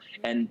bedroom.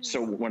 And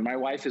so when my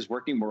wife is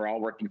working, we're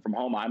all working from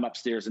home. I'm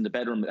upstairs in the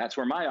bedroom. That's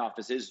where my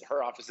office is.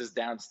 Her office is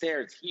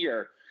downstairs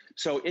here.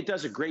 So it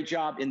does a great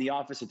job in the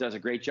office. It does a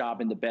great job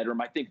in the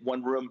bedroom. I think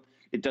one room,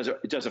 it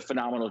does a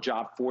phenomenal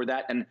job for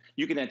that. And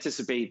you can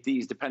anticipate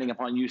these, depending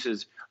upon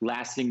uses,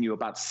 lasting you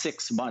about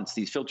 6 months,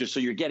 these filters. So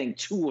you're getting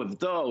 2 of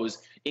those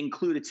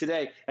included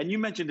today. And you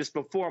mentioned this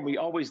before, and we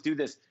always do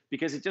this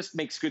because it just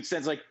makes good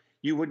sense. Like,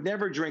 you would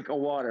never drink a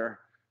water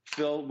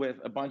filled with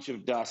a bunch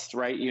of dust,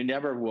 right? You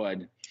never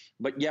would.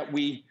 But yet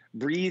we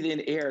breathe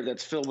in air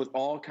that's filled with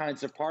all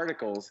kinds of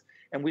particles,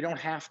 and we don't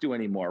have to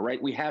anymore,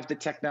 right? We have the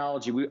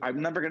technology.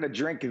 I'm never going to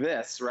drink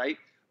this, right?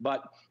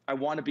 But I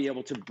want to be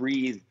able to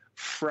breathe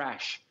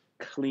fresh,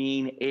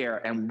 clean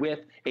air. And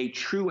with a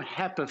true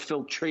HEPA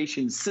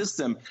filtration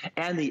system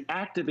and the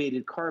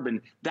activated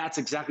carbon, that's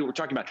exactly what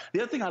we're talking about.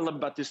 The other thing I love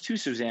about this too,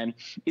 Suzanne,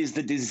 is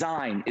the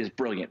design is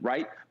brilliant,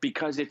 right?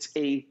 Because it's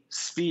a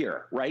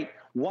sphere, right?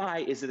 Why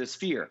is it a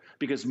sphere?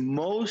 Because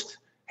most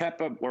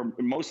HEPA or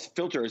most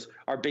filters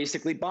are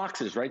basically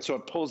boxes, right? So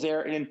it pulls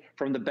air in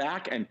from the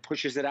back and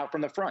pushes it out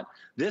from the front.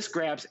 This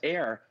grabs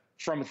air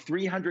from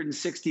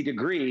 360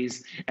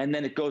 degrees, and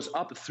then it goes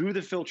up through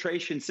the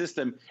filtration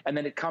system, and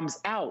then it comes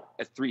out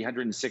at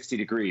 360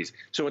 degrees.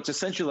 So it's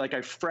essentially like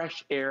a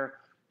fresh air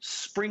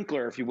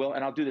sprinkler, if you will.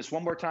 And I'll do this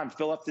one more time,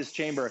 fill up this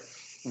chamber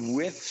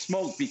with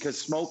smoke, because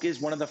smoke is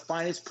one of the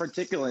finest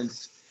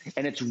particulates,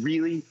 and it's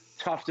really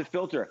tough to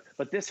filter.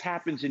 But this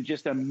happens in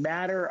just a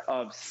matter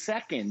of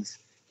seconds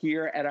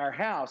here at our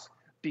house,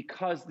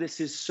 because this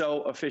is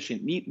so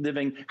efficient. Neat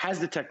Living has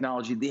the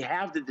technology, they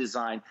have the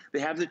design, they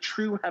have the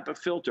true HEPA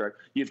filter.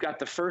 You've got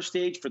the first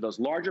stage for those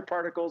larger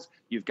particles,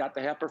 you've got the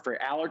HEPA for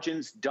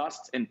allergens,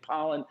 dust, and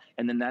pollen,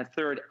 and then that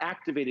third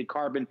activated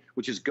carbon,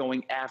 which is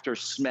going after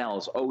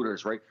smells,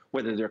 odors, right?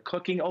 Whether they're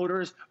cooking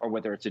odors or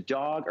whether it's a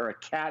dog or a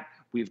cat.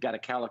 We've got a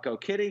calico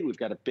kitty, we've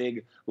got a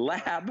big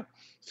lab.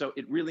 So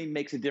it really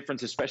makes a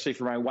difference, especially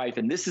for my wife.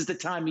 And this is the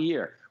time of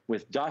year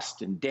with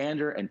dust and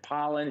dander and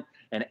pollen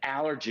and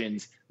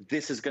allergens.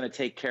 This is going to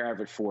take care of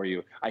it for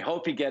you. I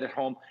hope you get it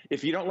home.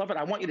 If you don't love it,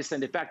 I want you to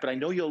send it back, but I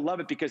know you'll love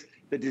it because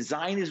the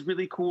design is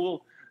really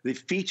cool. The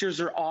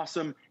features are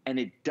awesome, and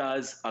it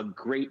does a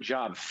great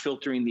job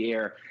filtering the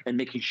air and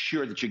making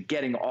sure that you're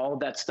getting all of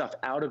that stuff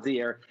out of the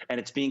air and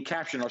it's being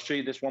captured. I'll show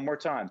you this one more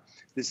time.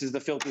 This is the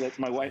filter that's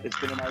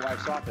been in my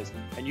wife's office,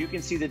 and you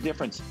can see the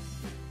difference.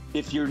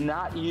 If you're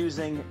not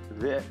using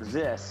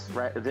this,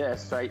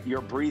 right,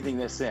 you're breathing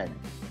this in.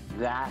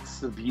 That's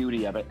the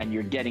beauty of it, and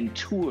you're getting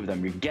 2 of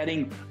them. You're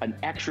getting an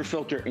extra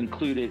filter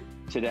included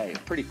today.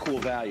 Pretty cool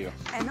value.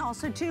 And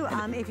also too,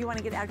 if you want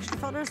to get extra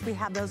filters, we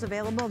have those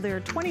available.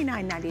 They're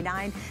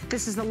 $29.99.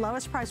 This is the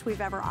lowest price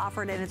we've ever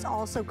offered, and it's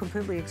also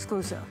completely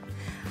exclusive.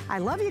 I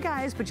love you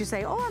guys, but you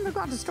say, oh, I'm gonna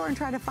go out to the store and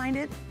try to find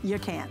it. You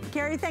can't.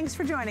 Gary, thanks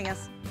for joining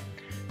us.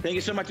 Thank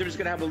you so much. I'm just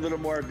going to have a little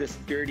more of this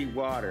dirty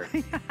water.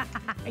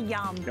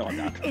 Yum. No, I'm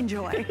not.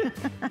 Enjoy.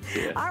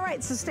 Yeah. All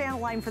right, so stay on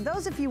the line for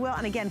those, if you will.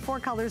 And again, 4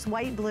 colors,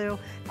 white, blue,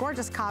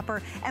 gorgeous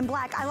copper, and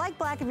black. I like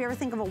black. If you ever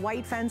think of a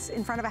white fence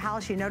in front of a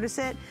house, you notice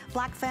it.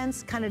 Black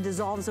fence kind of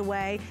dissolves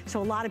away. So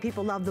a lot of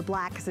people love the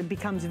black because it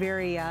becomes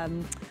very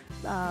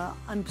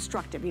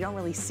unobstructive. You don't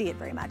really see it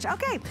very much.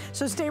 Okay,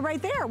 so stay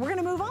right there. We're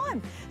gonna move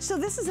on. So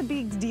this is a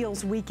big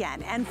deals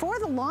weekend, and for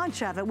the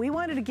launch of it, we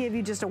wanted to give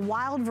you just a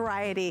wild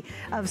variety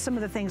of some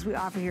of the things we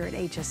offer here at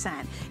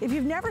HSN. If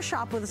you've never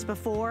shopped with us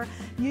before,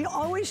 you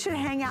always should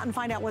hang out and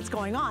find out what's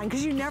going on,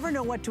 because you never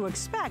know what to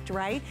expect,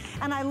 right?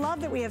 And I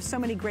love that we have so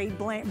many great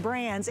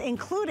brands,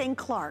 including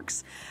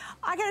Clark's.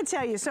 I gotta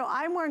tell you, so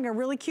I'm wearing a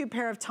really cute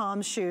pair of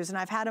Tom's shoes, and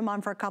I've had them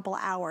on for a couple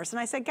hours. And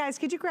I said, guys,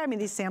 could you grab me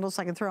these sandals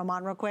so I can throw them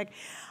on real quick?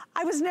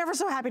 I was never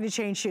so happy to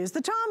change shoes.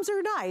 The Toms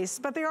are nice,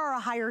 but they are a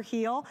higher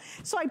heel.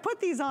 So I put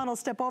these on, I'll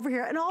step over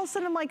here, and all of a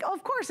sudden I'm like, oh,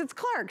 of course, it's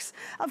Clark's.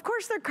 Of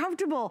course they're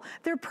comfortable.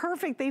 They're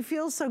perfect. They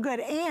feel so good.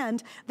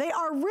 And they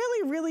are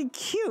really, really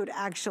cute,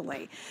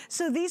 actually.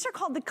 So these are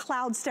called the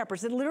Cloud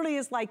Steppers. It literally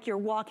is like you're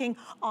walking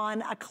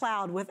on a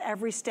cloud with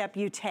every step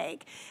you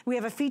take. We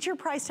have a feature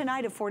price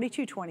tonight of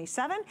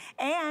 $42.27.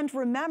 And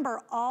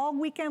remember, all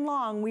weekend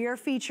long, we are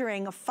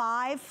featuring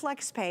 5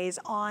 flex pays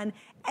on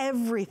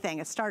everything.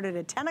 It started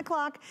at 10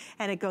 o'clock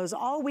and it goes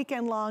all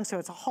weekend long, so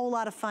it's a whole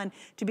lot of fun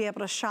to be able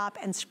to shop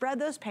and spread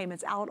those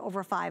payments out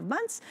over 5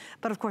 months,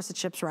 but of course it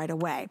ships right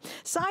away.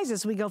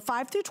 Sizes, we go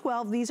 5 through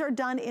 12. These are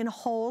done in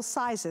whole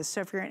sizes, so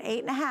if you're an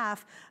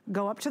 8.5,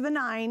 go up to the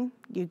 9,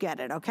 you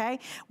get it, okay?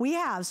 We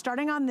have,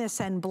 starting on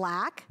this end,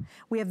 black.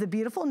 We have the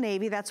beautiful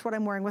navy. That's what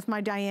I'm wearing with my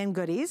Diane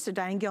goodies, the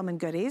Diane Gilman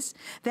goodies.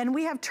 Then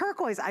we have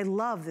turquoise. I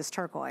love this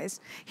turquoise.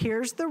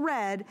 Here's the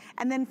red.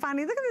 And then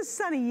finally, look at this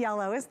sunny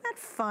yellow. Isn't that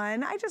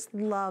fun? I just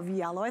love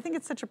yellow. I think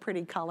it's such a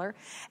pretty color.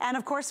 And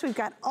of course, we've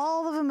got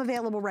all of them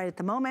available right at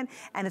the moment,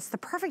 and it's the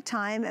perfect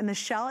time, and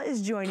Michelle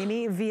is joining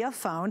me via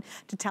phone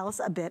to tell us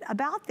a bit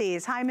about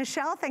these. Hi,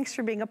 Michelle. Thanks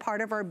for being a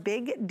part of our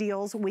Big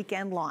Deals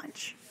Weekend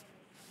launch.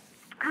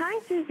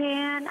 Hi,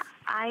 Suzanne.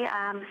 I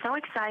am so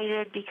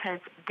excited because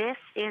this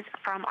is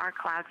from our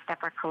Cloud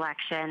Stepper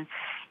collection.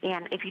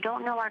 And if you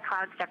don't know our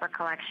Cloud Stepper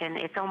collection,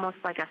 it's almost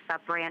like a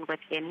sub-brand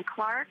within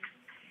Clark's.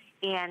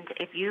 And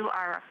if you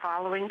are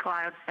following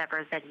Cloud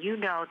Steppers, then you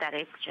know that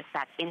it's just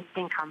that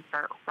instant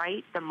comfort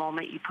right the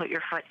moment you put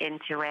your foot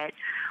into it.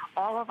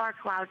 All of our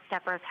Cloud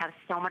Steppers have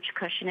so much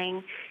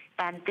cushioning,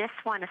 and this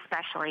one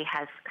especially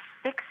has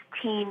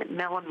 16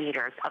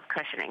 millimeters of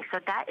cushioning. So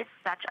that is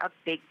such a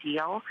big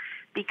deal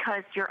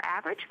because your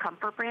average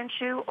Comfort brand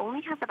shoe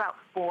only has about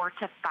 4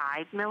 to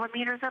 5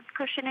 millimeters of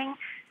cushioning.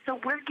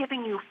 So we're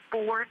giving you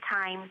 4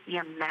 times the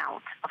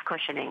amount of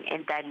cushioning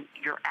than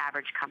your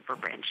average Comfort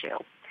brand shoe.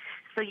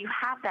 So you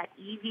have that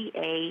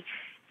EVA,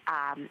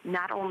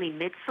 not only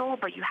midsole,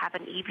 but you have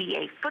an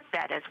EVA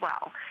footbed as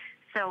well.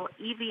 So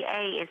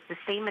EVA is the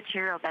same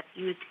material that's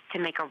used to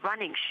make a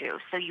running shoe.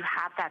 So you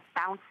have that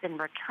bounce and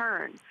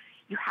return.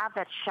 You have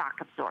that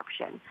shock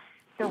absorption.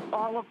 So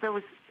all of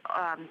those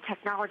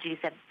technologies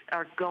that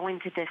are going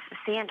to this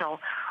sandal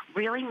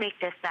really make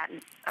this that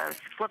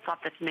flip-flop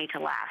that's made to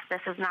last.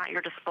 This is not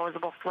your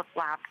disposable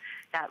flip-flop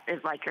that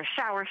is like your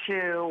shower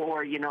shoe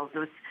or, you know,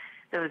 those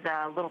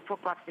little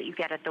flip-flops that you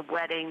get at the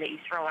wedding that you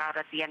throw out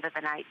at the end of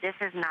the night. This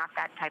is not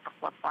that type of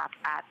flip-flop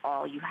at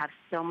all. You have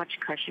so much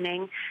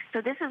cushioning.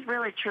 So this is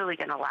really, truly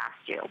going to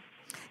last you.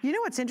 You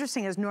know what's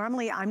interesting is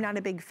normally I'm not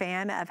a big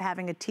fan of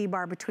having a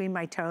T-bar between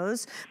my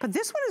toes, but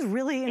this one is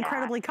really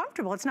incredibly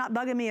comfortable. It's not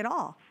bugging me at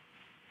all.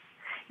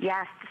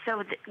 Yes.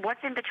 So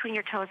what's in between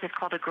your toes is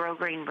called a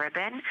grosgrain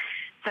ribbon.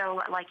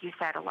 So like you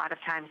said, a lot of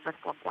times with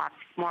flip-flops,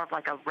 it's more of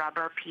like a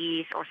rubber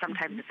piece or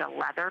sometimes it's a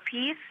leather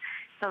piece.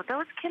 So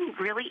those can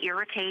really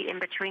irritate in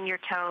between your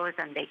toes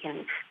and they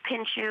can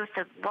pinch you.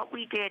 So what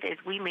we did is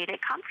we made it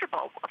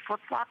comfortable. A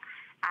flip-flop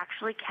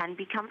actually can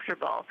be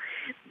comfortable.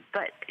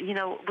 But, you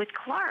know, with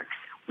Clark's,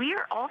 we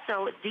are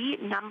also the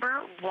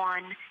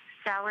 #1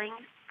 selling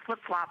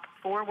flip-flop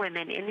for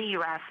women in the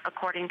U.S.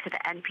 according to the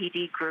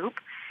NPD group.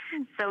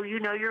 So you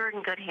know you're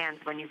in good hands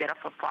when you get a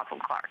flip-flop from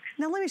Clark's.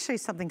 Now let me show you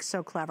something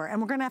so clever, and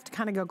we're gonna have to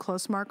kind of go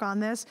close, Mark, on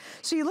this.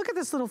 So you look at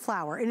this little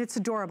flower, and it's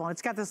adorable.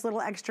 It's got this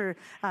little extra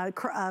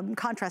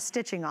contrast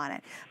stitching on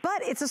it,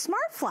 but it's a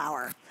smart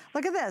flower.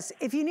 Look at this.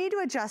 If you need to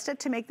adjust it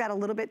to make that a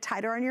little bit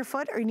tighter on your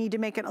foot, or you need to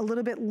make it a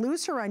little bit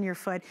looser on your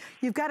foot,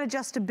 you've got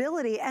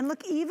adjustability, and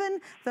look,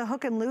 even the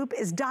hook and loop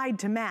is dyed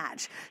to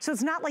match. So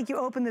it's not like you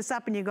open this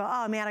up and you go,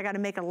 oh man, I gotta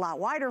make it a lot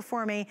wider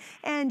for me,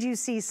 and you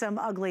see some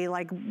ugly,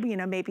 like, you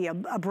know, maybe a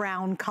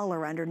brown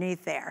color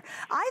underneath there.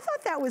 I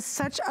thought that was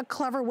such a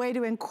clever way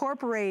to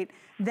incorporate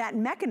that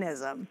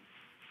mechanism.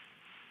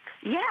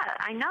 Yeah,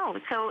 I know.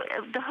 So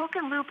the hook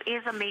and loop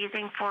is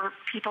amazing for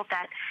people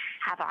that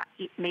have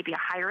maybe a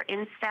higher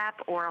instep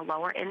or a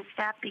lower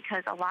instep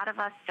because a lot of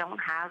us don't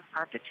have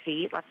perfect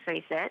feet, let's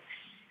face it.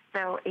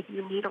 So if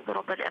you need a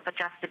little bit of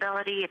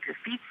adjustability, if your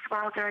feet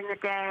swell during the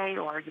day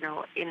or, you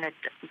know, in the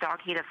dog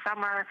heat of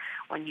summer,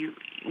 when you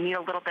need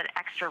a little bit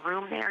extra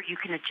room there, you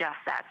can adjust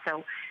that.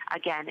 So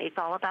again, it's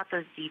all about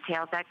those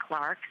details at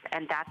Clark's,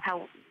 and that's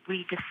how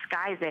we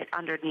disguise it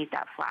underneath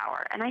that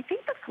flower. And I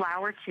think the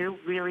flower, too,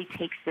 really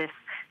takes this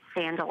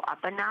sandal up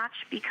a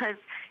notch because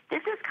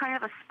this is kind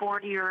of a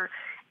sportier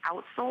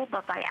outsole,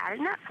 but by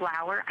adding that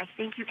flower, I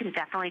think you can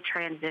definitely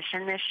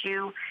transition this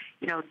shoe,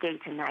 you know, day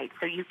to night.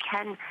 So you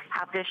can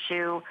have this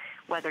shoe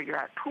whether you're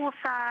at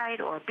poolside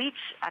or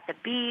at the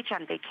beach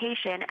on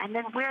vacation, and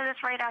then wear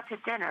this right out to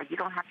dinner. You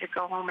don't have to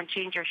go home and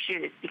change your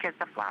shoes because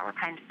the flower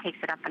kind of takes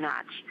it up a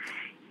notch.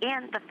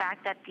 And the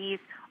fact that these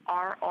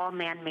are all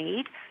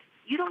man-made,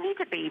 you don't need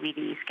to baby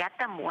these. Get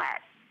them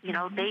wet. You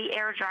know, they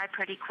air dry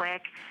pretty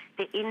quick.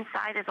 The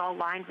inside is all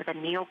lined with a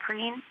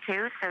neoprene,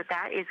 too, so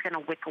that is going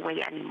to wick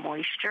away any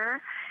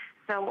moisture.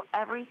 So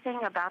everything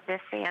about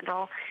this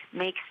sandal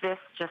makes this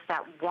just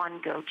that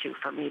one go-to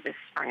for me this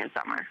spring and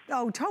summer.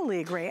 Oh, totally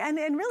agree. And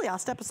really, I'll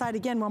step aside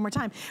again one more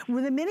time.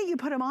 When the minute you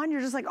put them on,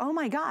 you're just like, oh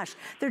my gosh,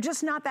 they're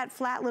just not that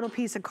flat little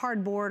piece of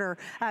cardboard or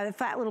a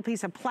flat little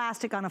piece of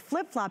plastic on a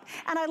flip-flop.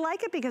 And I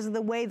like it because of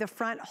the way the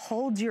front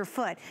holds your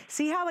foot.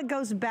 See how it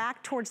goes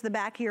back towards the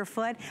back of your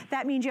foot?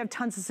 That means you have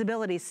tons of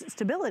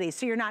stability,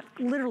 so you're not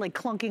literally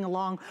clunking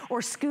along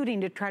or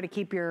scooting to try to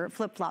keep your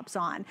flip-flops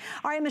on.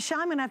 All right, Michelle,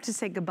 I'm gonna have to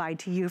say goodbye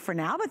to you for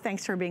now, but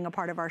thanks for being a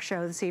part of our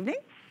show this evening.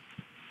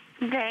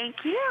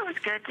 Thank you. It was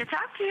good to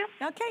talk to you.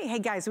 Okay, hey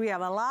guys, we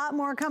have a lot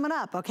more coming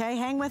up, okay?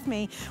 Hang with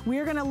me.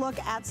 We're gonna look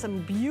at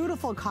some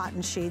beautiful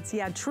cotton sheets.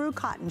 Yeah, true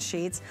cotton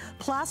sheets.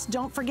 Plus,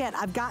 don't forget,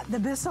 I've got the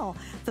Bissell.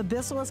 The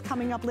Bissell is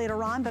coming up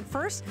later on, but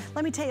first,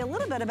 let me tell you a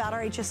little bit about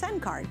our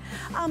HSN card.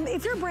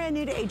 If you're brand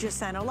new to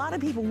HSN, a lot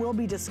of people will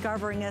be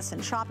discovering us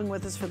and shopping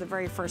with us for the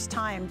very first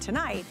time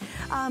tonight.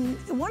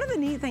 One of the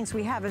neat things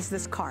we have is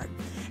this card.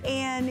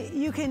 And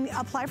you can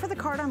apply for the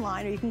card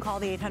online, or you can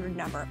call the 800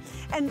 number.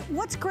 And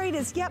what's great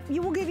is, yep,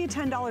 you will give you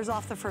 $10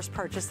 off the first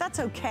purchase. That's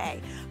okay.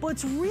 But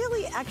what's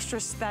really extra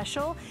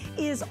special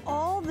is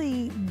all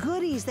the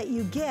goodies that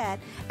you get,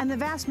 and the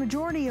vast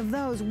majority of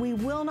those we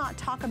will not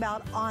talk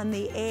about on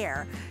the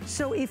air.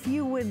 So if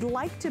you would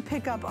like to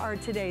pick up our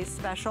today's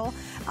special,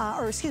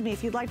 or excuse me,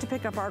 if you'd like to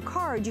pick up our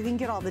card, you can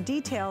get all the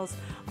details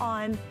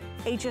on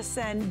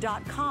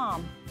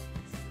hsn.com.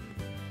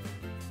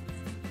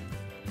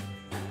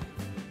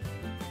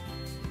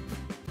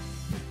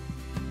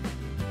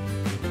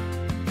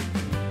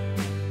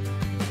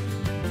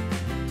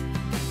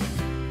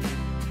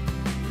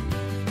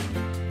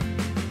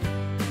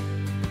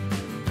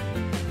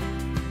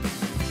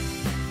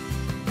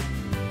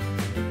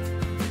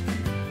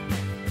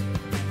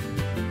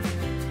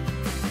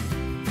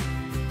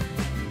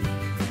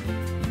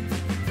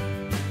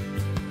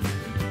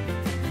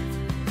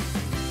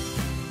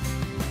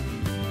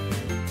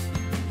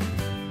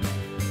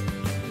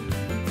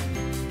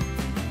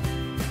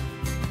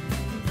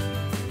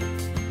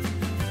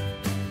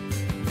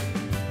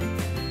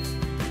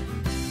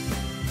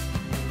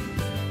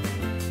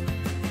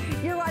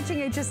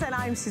 HSN,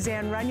 I'm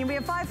Suzanne Runyon. We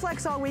have 5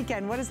 Flex all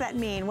weekend. What does that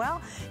mean? Well,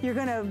 you're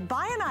gonna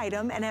buy an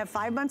item and have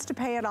 5 months to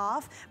pay it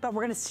off, but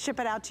we're gonna ship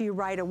it out to you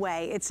right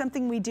away. It's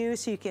something we do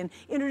so you can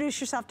introduce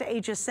yourself to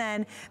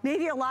HSN.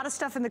 Maybe a lot of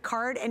stuff in the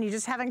cart and you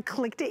just haven't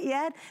clicked it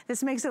yet.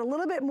 This makes it a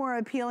little bit more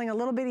appealing, a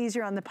little bit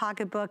easier on the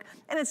pocketbook,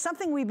 and it's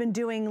something we've been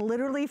doing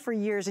literally for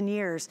years and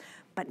years.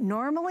 But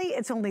normally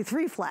it's only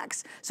 3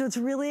 Flex. So it's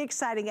really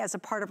exciting as a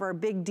part of our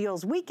big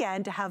deals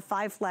weekend to have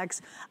 5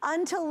 Flex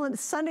until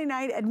Sunday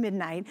night at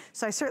midnight.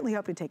 So I certainly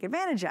hope you take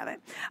advantage of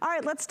it. All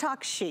right, let's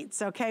talk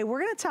sheets, okay? We're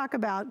gonna talk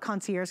about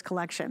Concierge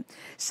Collection.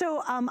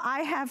 So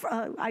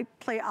I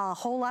play a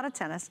whole lot of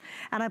tennis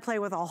and I play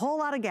with a whole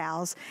lot of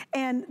gals,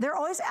 and they're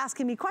always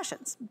asking me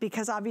questions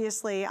because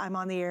obviously I'm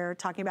on the air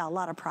talking about a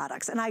lot of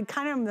products and I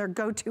kind of am their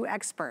go-to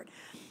expert.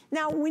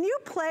 Now, when you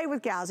play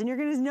with gals and you're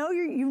gonna know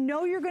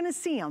you're gonna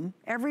see them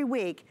every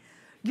week,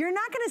 you're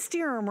not gonna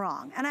steer them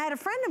wrong. And I had a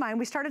friend of mine,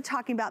 we started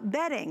talking about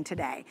bedding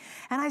today.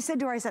 And I said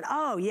to her,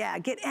 oh yeah,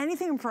 get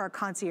anything for our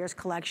Concierge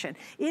Collection.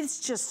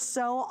 It's just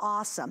so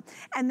awesome.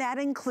 And that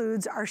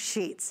includes our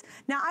sheets.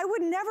 Now, I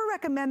would never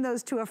recommend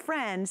those to a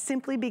friend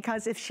simply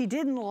because if she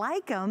didn't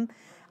like them,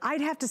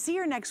 I'd have to see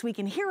her next week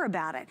and hear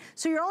about it.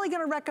 So you're only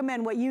gonna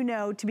recommend what you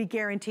know to be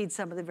guaranteed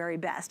some of the very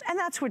best. And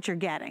that's what you're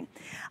getting.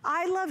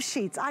 I love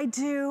sheets, I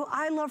do.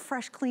 I love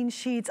fresh, clean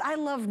sheets. I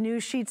love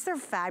new sheets, they're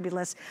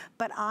fabulous.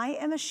 But I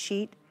am a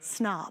sheet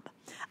snob.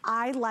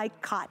 I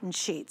like cotton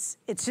sheets.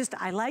 It's just,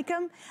 I like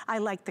them. I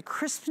like the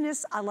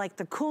crispness. I like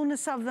the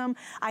coolness of them.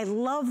 I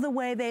love the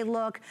way they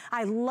look.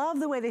 I love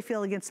the way they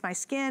feel against my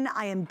skin.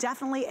 I am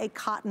definitely a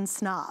cotton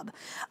snob.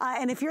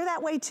 And if you're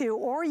that way too,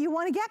 or you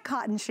want to get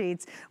cotton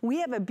sheets, we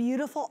have a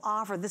beautiful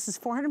offer. This is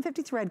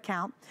 450 thread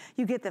count.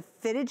 You get the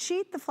fitted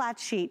sheet, the flat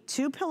sheet,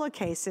 2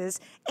 pillowcases,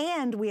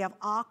 and we have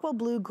aqua,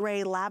 blue,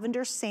 gray,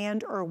 lavender,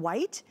 sand, or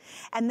white.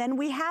 And then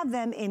we have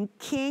them in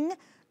king,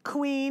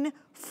 queen,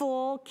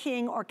 full,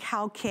 king, or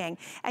cow king.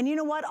 And you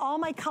know what? All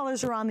my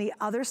colors are on the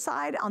other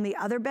side, on the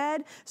other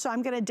bed, so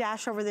I'm gonna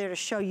dash over there to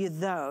show you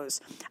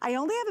those. I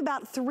only have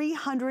about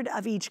 300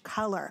 of each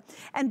color.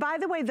 And by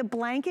the way, the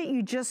blanket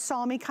you just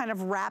saw me kind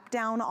of wrap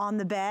down on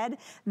the bed,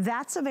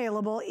 that's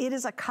available. It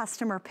is a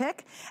customer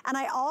pick. And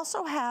I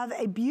also have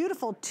a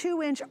beautiful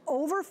 2-inch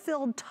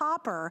overfilled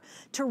topper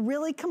to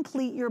really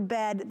complete your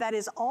bed. That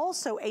is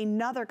also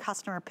another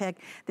customer pick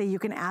that you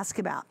can ask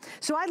about.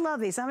 So I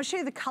love these. I'm gonna show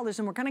you the colors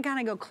and we're gonna kind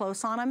of go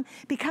close on them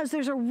because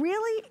there's a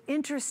really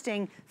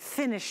interesting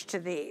finish to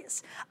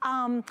these.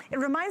 It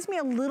reminds me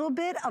a little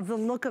bit of the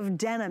look of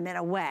denim in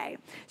a way.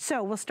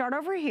 So we'll start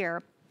over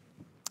here.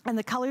 And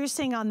the color you're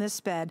seeing on this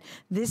bed,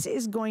 this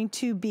is going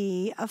to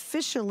be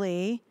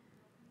officially,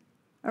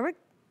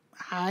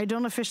 I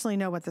don't officially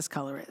know what this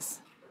color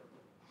is.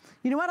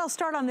 You know what, I'll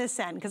start on this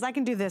end because I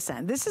can do this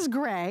end. This is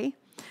gray,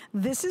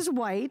 this is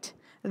white,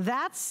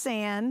 that's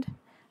sand,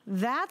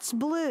 that's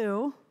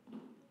blue.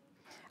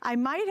 I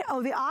might,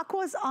 oh, the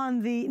aqua's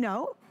on the,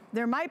 no,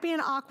 there might be an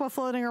aqua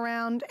floating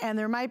around and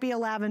there might be a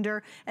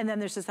lavender and then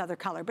there's this other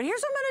color. But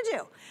here's what I'm gonna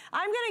do.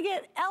 I'm gonna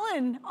get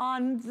Ellen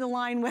on the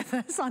line with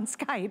us on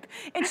Skype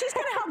and she's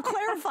gonna help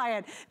clarify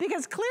it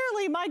because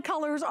clearly my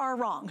colors are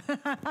wrong. Hi,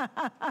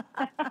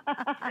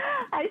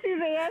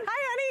 Suzanne.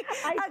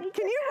 Hi, honey.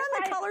 Can you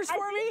run the colors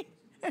for me?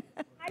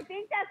 I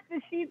think that's the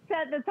sheet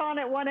set that's on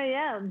at 1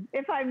 a.m.,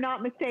 if I'm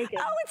not mistaken.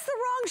 Oh, it's the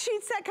wrong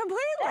sheet set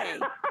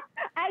completely.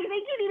 I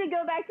think you need to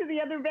go back to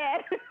the other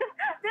bed.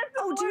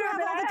 Oh, do you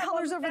have all the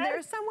colors over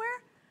there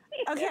somewhere?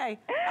 Okay,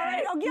 all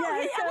right. Oh, yeah,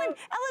 okay. So,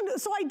 Ellen,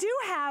 so I do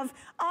have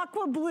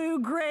aqua, blue,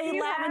 gray,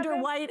 lavender,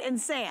 white, and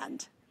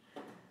sand.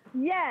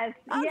 Yes,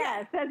 okay.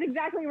 Yes, that's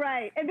exactly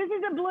right. And this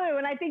is a blue,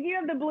 and I think you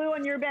have the blue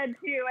on your bed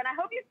too. And I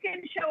hope you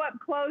can show up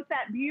close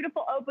that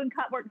beautiful open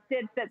cutwork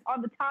stitch that's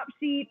on the top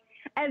sheet,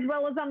 as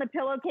well as on the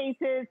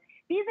pillowcases.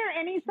 These are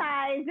any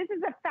size. This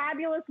is a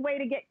fabulous way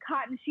to get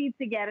cotton sheets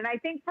again. And I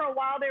think for a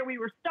while there, we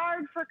were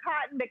starved for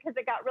cotton because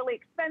it got really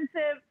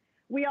expensive.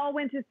 We all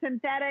went to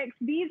synthetics.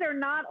 These are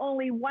not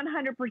only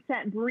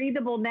 100%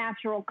 breathable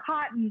natural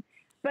cotton,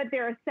 but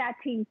they're a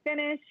sateen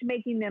finish,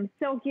 making them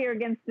silkier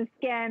against the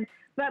skin.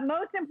 But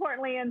most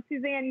importantly, and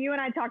Suzanne, you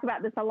and I talk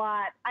about this a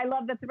lot, I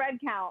love the thread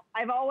count.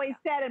 I've always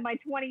said in my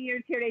 20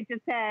 years here at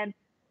HSN,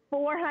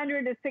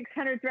 400 to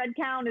 600 thread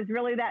count is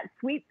really that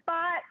sweet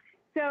spot.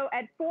 So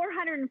at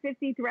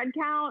 450 thread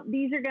count,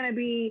 these are going to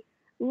be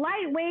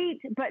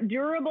lightweight but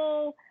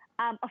durable,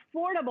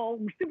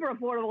 affordable, super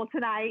affordable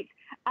tonight,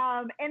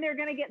 and they're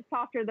going to get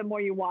softer the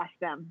more you wash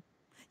them.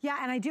 Yeah,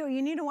 and I do.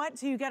 You know what?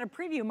 So you got a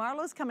preview.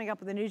 Marlo's coming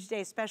up with a new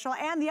Today special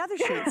and the other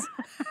sheets.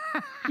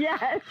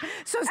 Yes.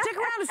 So stick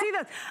around to see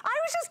those. I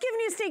was just giving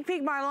you a sneak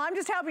peek, Marlo. I'm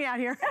just helping you out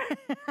here.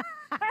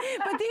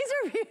 But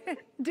these are,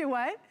 do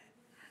what?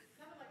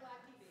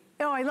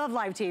 Oh, I love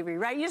live TV,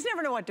 right? You just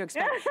never know what to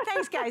expect.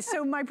 Thanks, guys.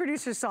 So my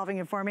producer's solving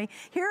it for me.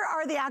 Here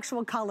are the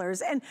actual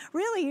colors. And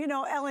really, you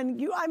know,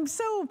 Ellen, I'm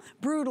so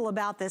brutal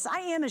about this.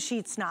 I am a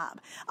sheet snob.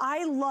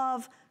 I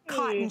love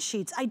cotton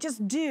sheets. I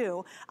just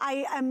do.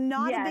 I am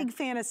not a big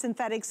fan of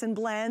synthetics and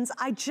blends.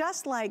 I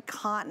just like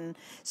cotton.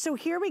 So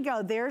here we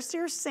go. There's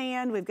your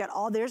sand. We've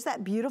got there's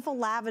that beautiful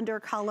lavender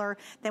color.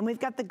 Then we've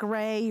got the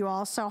gray. You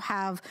also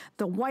have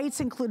the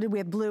whites included. We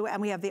have blue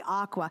and we have the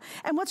aqua.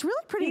 And what's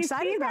really pretty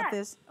exciting about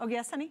this. Oh,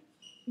 yes, honey?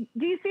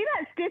 Do you see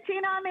that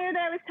stitching on there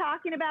that I was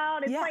talking about?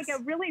 It's like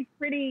a really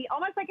pretty,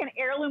 almost like an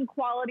heirloom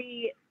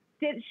quality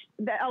stitch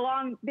that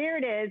along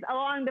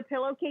the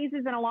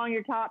pillowcases and along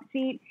your top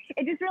sheet.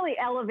 It just really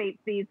elevates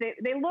these.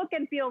 They look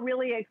and feel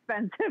really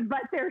expensive,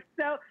 but they're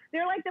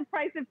like the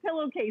price of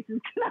pillowcases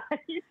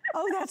tonight.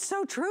 Oh, that's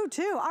so true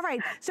too. All right,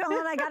 so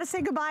Ellen, I gotta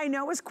say goodbye. I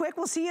know it was quick.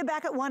 We'll see you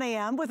back at 1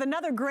 a.m. with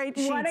another great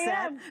sheet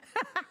set.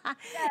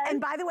 And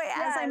by the way,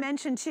 as I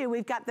mentioned too,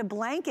 we've got the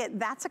blanket.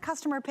 That's a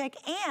customer pick,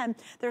 and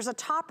there's a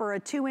topper, a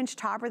 2-inch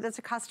topper that's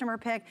a customer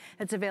pick.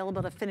 It's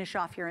available to finish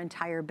off your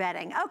entire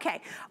bedding.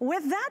 Okay,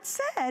 with that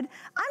said,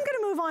 I'm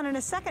gonna move on in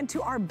a second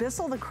to our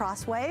Bissell the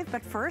Crosswave,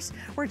 but first,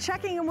 we're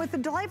checking in with the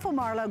delightful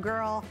Marlo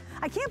girl.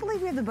 I can't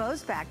believe we have the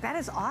bows back. That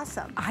is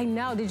awesome. I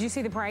know. Did you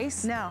see the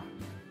price? No.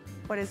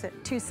 What is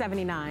it?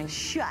 $279.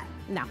 Shut.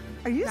 No.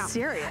 Are you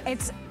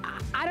serious?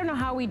 I don't know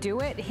how we do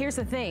it. Here's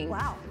the thing.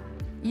 Wow.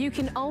 You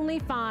can only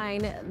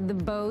find the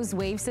Bose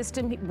Wave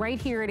System right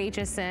here at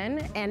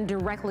HSN and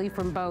directly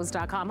from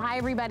Bose.com. Hi,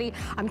 everybody.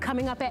 I'm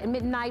coming up at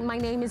midnight. My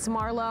name is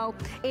Marlo.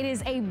 It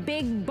is a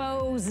big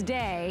Bose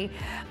day.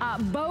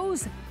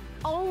 Bose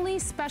only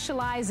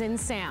specialize in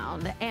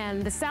sound,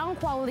 and the sound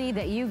quality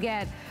that you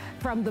get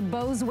from the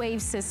Bose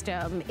Wave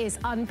System is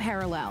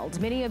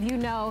unparalleled. Many of you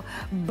know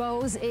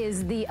Bose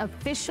is the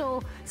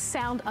official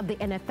sound of the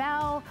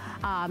NFL.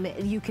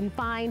 You can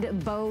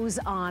find Bose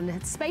on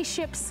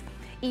spaceships,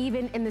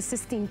 even in the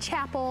Sistine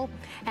Chapel,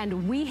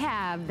 and we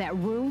have that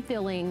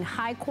room-filling,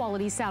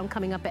 high-quality sound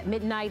coming up at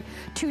midnight.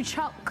 Two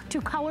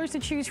colors to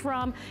choose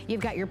from.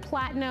 You've got your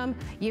platinum,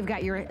 you've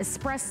got your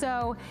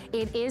espresso.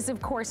 It is,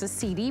 of course, a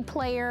CD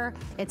player.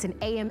 It's an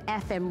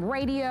AM/FM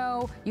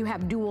radio. You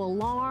have dual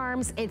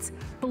alarms. It's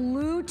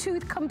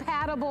Bluetooth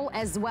compatible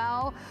as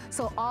well.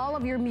 So all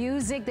of your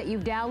music that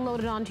you've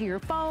downloaded onto your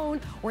phone,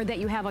 or that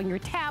you have on your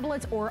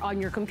tablets or on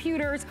your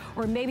computers,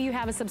 or maybe you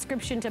have a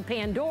subscription to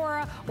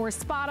Pandora or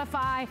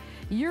Spotify,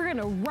 you're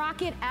gonna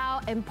rock it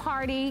out and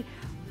party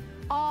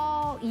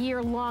all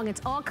year long.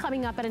 It's all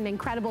coming up at an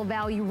incredible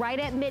value right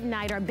at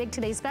midnight, our big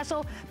Today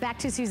special. Back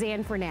to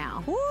Suzanne for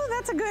now. Ooh,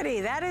 that's a goodie.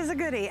 That is a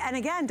goodie. And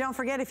again, don't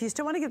forget, if you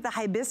still want to get the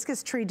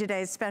hibiscus tree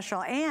Today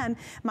special and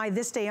my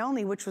This Day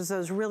Only, which was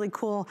those really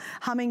cool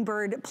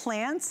hummingbird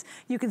plants,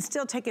 you can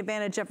still take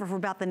advantage of it for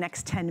about the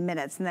next 10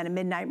 minutes. And then at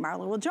midnight,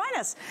 Marla will join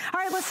us. All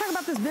right, let's talk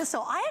about this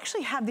Bissell. I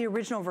actually have the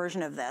original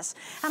version of this.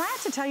 And I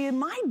have to tell you,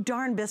 my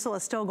darn Bissell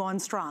is still going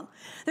strong.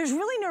 There's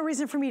really no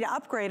reason for me to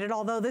upgrade it,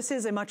 although this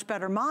is a much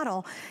better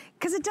model,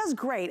 because it does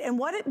great. And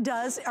what it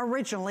does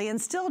originally, and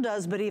still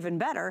does, but even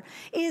better,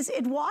 is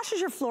it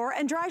washes your floor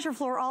and dries your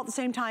floor all at the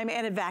same time,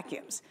 and it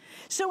vacuums.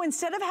 So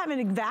instead of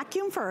having to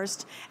vacuum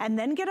first, and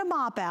then get a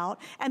mop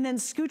out, and then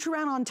scooch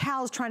around on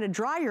towels trying to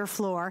dry your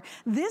floor,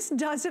 this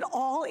does it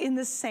all in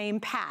the same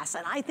pass.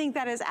 And I think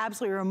that is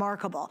absolutely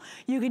remarkable.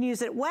 You can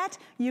use it wet,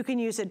 you can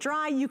use it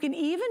dry, you can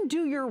even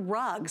do your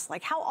rugs.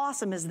 Like, how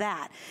awesome is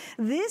that?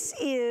 This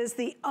is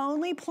the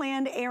only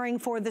planned airing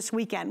for this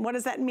weekend. What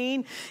does that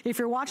mean? If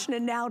you're watching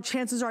it now,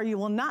 chances are you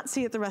will not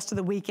see it the rest of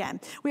the weekend.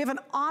 We have an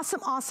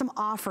awesome, awesome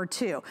offer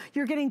too.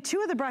 You're getting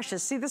 2 of the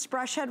brushes. See this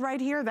brush head right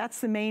here?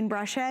 That's the main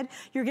brush head.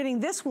 You're getting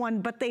this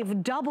one, but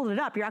they've doubled it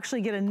up. You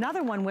actually get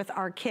another one with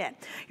our kit.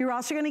 You're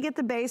also gonna get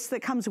the base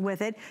that comes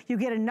with it. You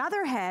get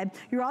another head.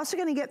 You're also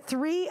gonna get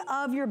 3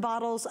 of your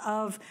bottles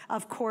of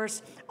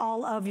course,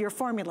 all of your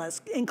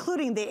formulas,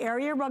 including the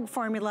area rug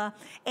formula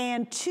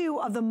and 2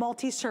 of the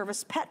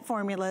multi-service pet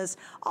formulas,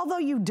 although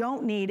you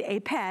don't need a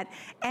pet,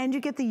 and you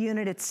get the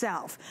unit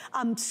itself.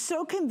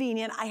 So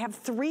convenient. I have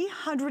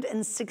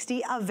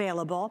 360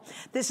 available.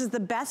 This is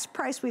the best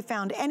price we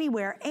found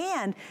anywhere,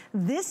 and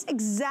this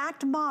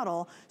exact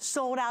model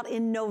sold out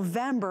in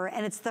November,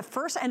 and it's the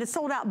first, and it's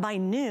sold out by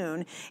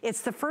noon.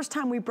 It's the first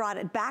time we brought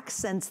it back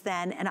since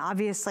then, and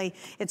obviously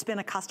it's been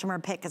a customer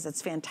pick because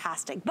it's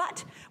fantastic,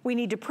 but we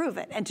need to prove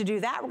it, and to do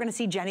that, we're gonna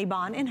see Jenny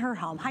Bond in her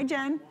home. Hi,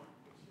 Jen.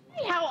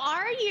 Hey, how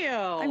are you?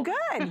 I'm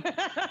good.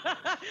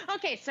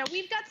 Okay, so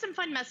we've got some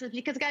fun messages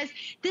because, guys,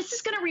 this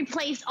is going to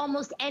replace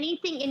almost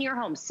anything in your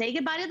home. Say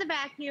goodbye to the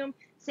vacuum.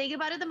 Say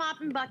goodbye to the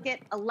mop and bucket,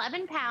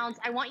 11 pounds.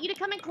 I want you to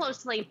come in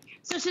closely.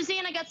 So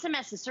Suzanne, I got some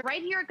messes. So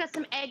right here, I've got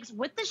some eggs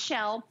with the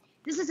shell.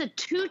 This is a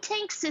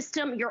 2-tank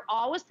system. You're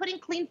always putting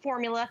clean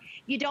formula.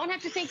 You don't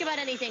have to think about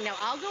anything. Now,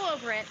 I'll go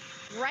over it.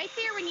 Right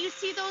there, when you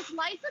see those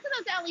lights, look at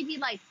those LED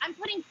lights. I'm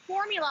putting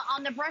formula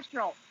on the brush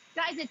roll.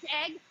 Guys, it's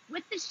egg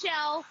with the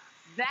shell,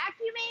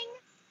 vacuuming,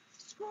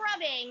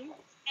 scrubbing,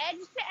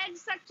 edge-to-edge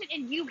suction,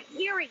 and you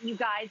hear it, you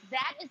guys.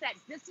 That is that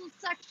Bissell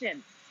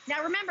suction.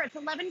 Now, remember, it's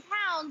 11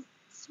 pounds,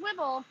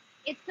 swivel.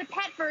 It's the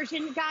pet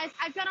version. Guys,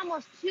 I've got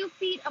almost 2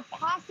 feet of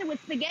pasta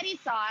with spaghetti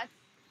sauce.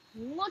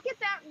 Look at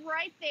that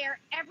right there.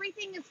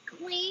 Everything is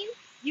clean.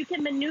 You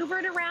can maneuver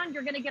it around.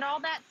 You're going to get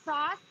all that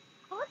sauce.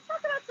 Well, let's talk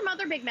about some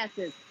other big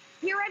messes.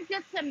 Here I've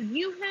got some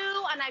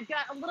Yoo-hoo, and I've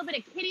got a little bit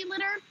of kitty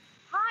litter.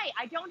 Hi,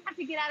 I don't have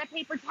to get out a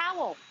paper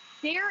towel.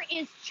 There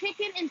is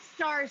chicken and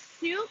star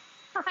soup.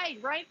 Hi,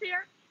 right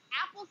there.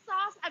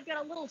 Applesauce. I've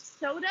got a little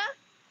soda.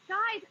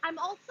 Guys, I'm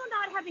also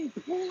not having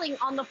pooling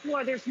on the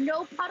floor. There's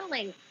no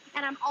puddling,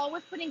 and I'm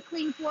always putting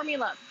clean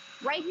formula.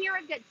 Right here,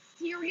 I've got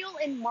cereal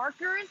and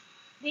markers.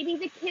 Maybe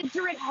the kids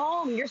are at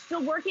home. You're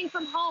still working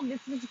from home.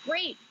 This is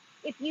great.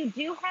 If you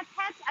do have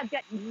pets, I've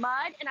got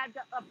mud and I've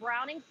got a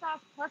browning sauce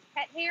plus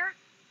pet hair.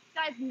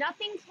 Guys,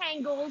 nothing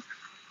tangles,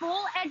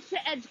 full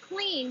edge-to-edge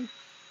clean,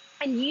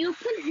 and you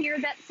can hear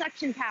that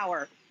suction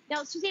power.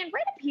 Now, Suzanne,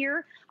 right up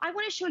here, I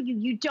want to show you,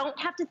 you don't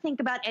have to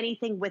think about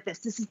anything with this.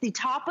 This is the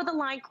top of the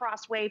line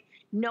crosswave.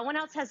 No one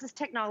else has this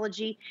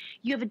technology.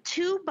 You have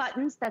 2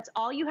 buttons. That's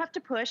all you have to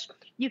push.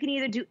 You can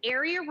either do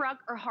area rug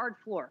or hard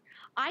floor.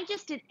 I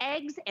just did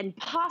eggs and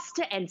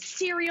pasta and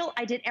cereal.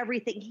 I did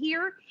everything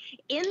here.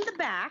 In the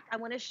back, I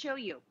want to show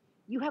you.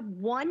 You have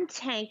 1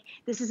 tank.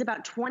 This is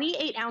about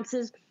 28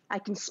 ounces. I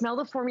can smell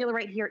the formula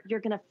right here. You're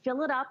going to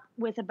fill it up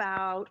with right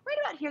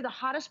about here, the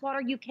hottest water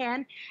you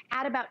can.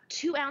 Add about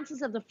 2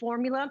 ounces of the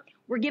formula.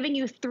 We're giving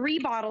you 3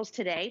 bottles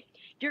today.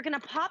 You're going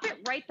to pop it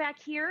right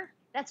back here.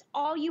 That's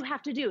all you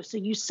have to do. So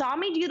you saw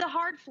me do the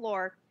hard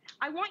floor.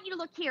 I want you to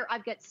look here.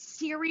 I've got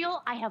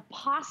cereal. I have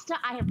pasta.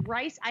 I have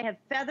rice. I have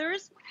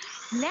feathers.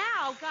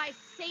 Now, guys,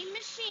 same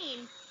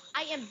machine.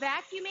 I am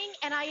vacuuming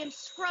and I am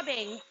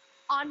scrubbing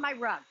on my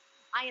rug.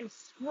 I am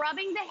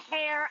scrubbing the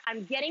hair.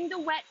 I'm getting the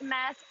wet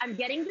mess. I'm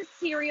getting the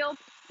cereal.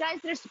 Guys,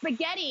 there's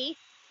spaghetti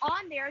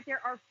on there. There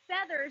are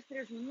feathers.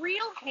 There's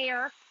real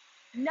hair.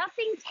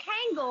 Nothing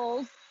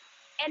tangles.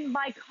 And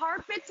my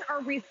carpets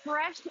are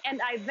refreshed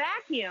and I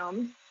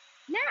vacuumed.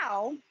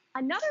 Now,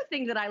 another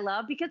thing that I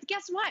love, because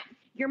guess what?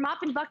 Your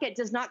mop and bucket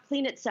does not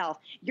clean itself.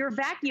 Your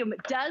vacuum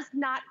does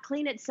not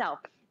clean itself.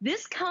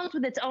 This comes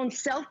with its own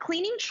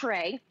self-cleaning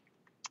tray.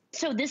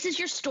 So this is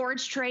your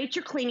storage tray, it's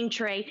your cleaning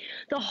tray.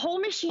 The whole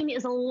machine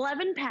is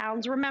 11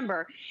 pounds.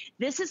 Remember,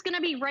 this is gonna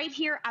be right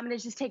here. I'm gonna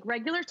just take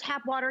regular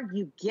tap water.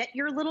 You get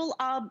your little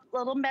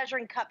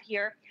measuring cup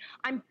here.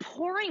 I'm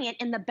pouring it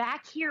in the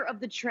back here of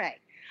the tray.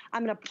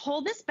 I'm gonna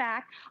pull this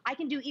back. I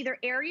can do either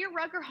area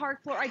rug or hard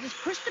floor. I just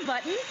push the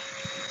button.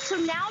 So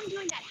now I'm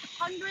doing that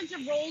hundreds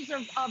of rolls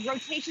of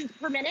rotations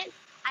per minute.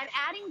 I'm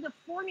adding the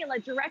formula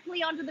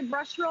directly onto the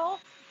brush roll.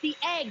 The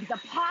egg, the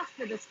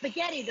pasta, the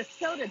spaghetti, the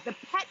soda, the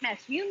pet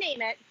mess, you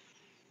name it.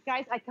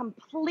 Guys, I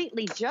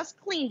completely just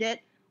cleaned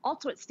it.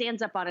 Also, it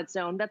stands up on its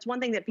own. That's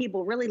one thing that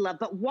people really love.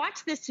 But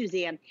watch this,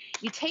 Suzanne.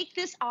 You take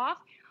this off.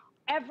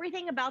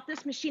 Everything about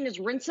this machine is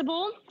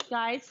rinsable.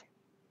 Guys,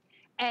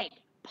 egg,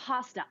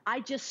 pasta. I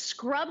just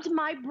scrubbed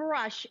my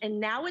brush, and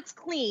now it's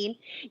clean.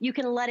 You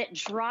can let it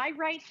dry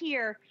right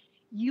here.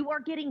 You are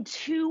getting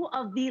 2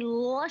 of the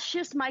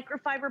luscious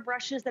microfiber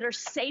brushes that are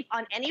safe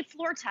on any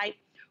floor type.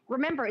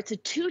 Remember, it's a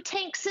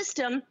 2-tank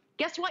system.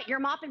 Guess what? Your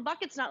mop and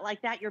bucket's not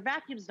like that. Your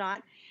vacuum's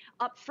not.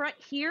 Up front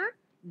here,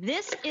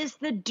 this is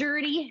the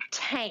dirty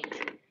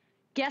tank.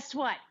 Guess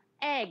what?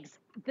 Eggs.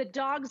 The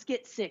dogs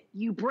get sick.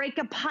 You break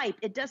a pipe.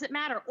 It doesn't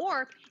matter.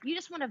 Or you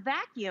just want to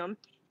vacuum.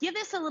 Give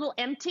this a little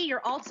empty.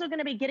 You're also going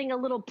to be getting a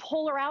little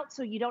puller out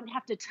so you don't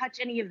have to touch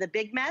any of the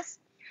big mess.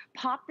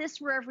 Pop this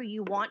wherever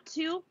you want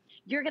to.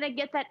 You're going to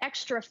get that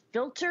extra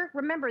filter.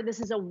 Remember, this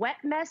is a wet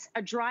mess,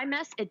 a dry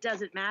mess. It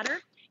doesn't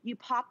matter. You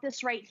pop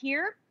this right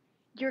here.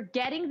 You're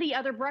getting the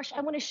other brush.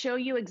 I want to show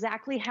you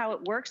exactly how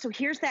it works. So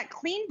here's that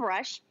clean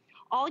brush.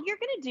 All you're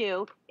going to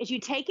do is you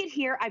take it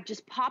here. I've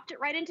just popped it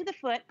right into the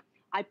foot.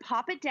 I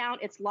pop it down.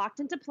 It's locked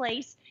into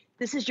place.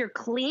 This is your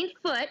clean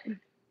foot.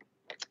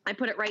 I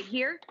put it right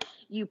here.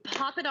 You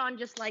pop it on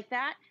just like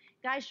that.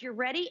 Guys, you're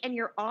ready and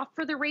you're off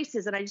for the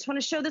races. And I just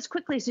want to show this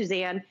quickly,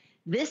 Suzanne.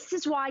 This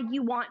is why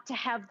you want to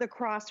have the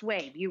cross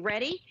wave. You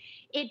ready?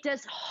 It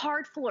does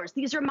hard floors.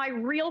 These are my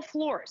real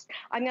floors.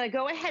 I'm going to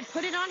go ahead,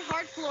 put it on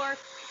hard floor.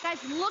 Guys,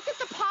 look at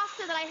the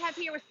pasta that I have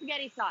here with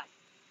spaghetti sauce.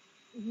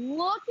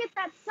 Look at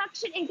that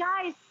suction. And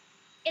guys,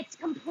 it's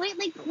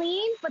completely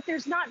clean, but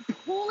there's not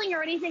pooling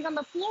or anything on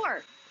the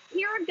floor.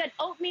 Here I've got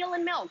oatmeal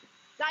and milk.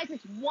 Guys,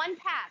 it's 1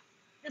 pass.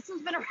 This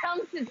has been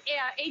around since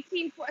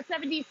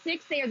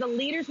 1876. They are the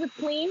leaders with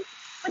clean.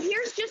 But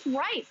here's just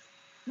rice.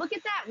 Look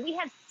at that. We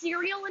have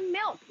cereal and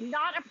milk.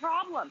 Not a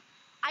problem.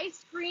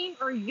 Ice cream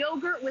or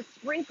yogurt with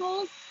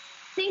sprinkles.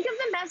 Think of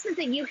the messes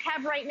that you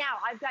have right now.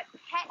 I've got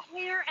pet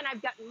hair, and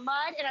I've got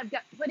mud, and I've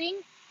got pudding.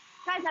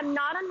 Guys, I'm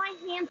not on my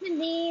hands and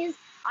knees.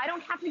 I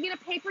don't have to get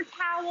a paper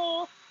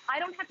towel. I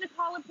don't have to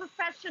call a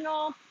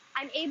professional.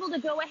 I'm able to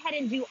go ahead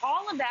and do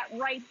all of that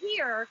right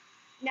here.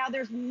 Now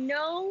there's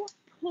no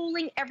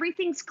pooling,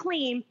 everything's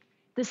clean.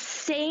 The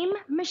same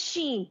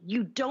machine,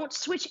 you don't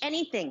switch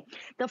anything.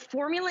 The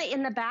formula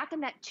in the back in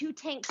that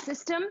 2-tank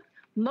system,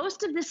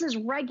 most of this is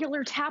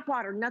regular tap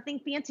water, nothing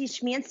fancy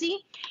schmancy.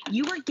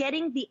 You are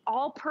getting the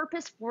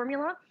all-purpose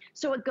formula,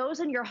 so it goes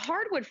on your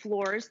hardwood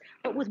floors,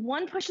 but with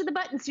one push of the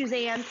button,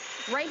 Suzanne,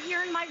 right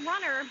here in my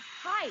runner,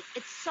 hi,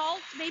 it's salt,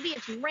 maybe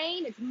it's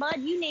rain, it's mud,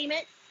 you name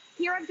it.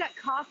 Here I've got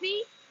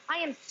coffee. I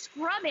am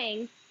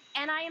scrubbing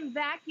and I am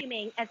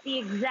vacuuming at the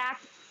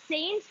exact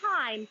same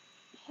time,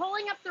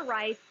 pulling up the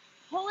rice,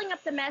 pulling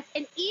up the mess,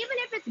 and even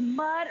if it's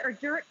mud or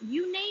dirt,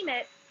 you name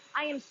it,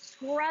 I am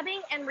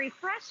scrubbing and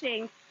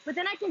refreshing, but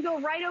then I can go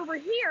right over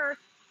here.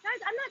 Guys,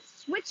 I'm not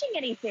switching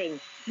anything.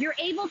 You're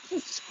able to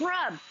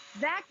scrub,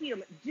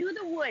 vacuum, do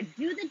the wood,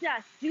 do the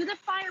dust, do the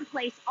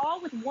fireplace, all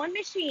with one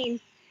machine,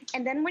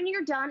 and then when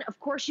you're done, of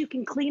course, you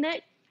can clean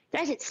it.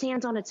 Guys, it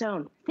stands on its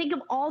own. Think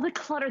of all the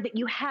clutter that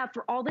you have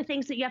for all the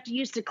things that you have to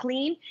use to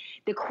clean.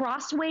 The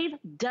Crosswave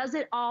does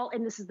it all,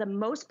 and this is the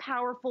most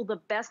powerful, the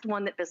best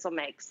one that Bissell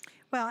makes.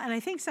 Well, and I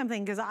think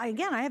something, because I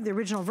have the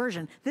original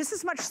version. This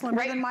is much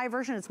slimmer than my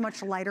version. It's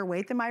much lighter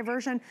weight than my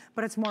version,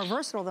 but it's more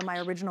versatile than my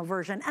original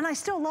version. And I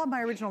still love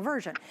my original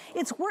version.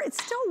 It's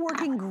still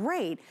working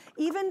great.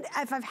 Even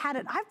if I've had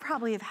it, I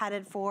probably have had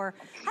it for,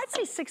 I'd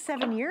say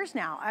 6-7 years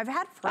now. I've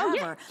had it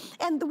forever. Oh,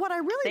 yeah. And what I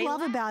really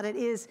love about it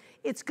is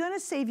it's gonna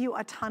save you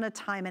a ton of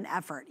time and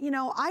effort. You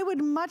know, I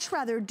would much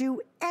rather do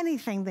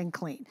anything than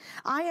clean.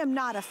 I am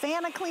not a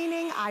fan of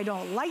cleaning. I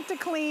don't like to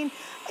clean.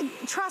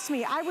 Trust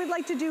me, I would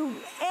like to do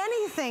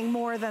anything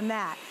more than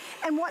that.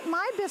 And what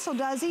my Bissell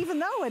does, even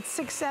though it's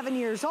 6-7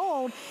 years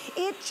old,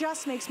 it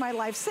just makes my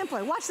life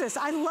simpler. Watch this,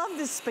 I love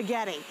this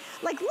spaghetti.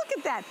 Like, look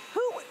at that.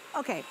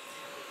 Okay.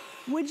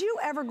 Would you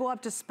ever go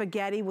up to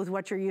spaghetti with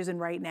what you're using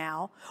right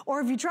now?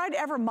 Or have you tried to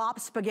ever mop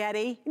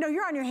spaghetti? You know,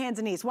 you're on your hands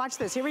and knees. Watch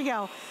this, here we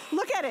go.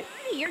 Look at it.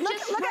 You're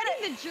just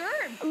spreading the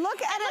germs.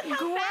 Look at it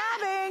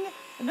grabbing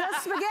the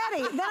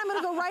spaghetti. Then I'm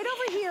gonna go right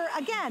over here.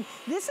 Again,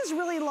 this is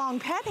really long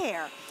pet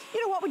hair.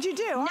 You know, what would you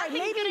do? All right,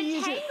 maybe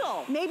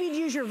you'd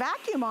use your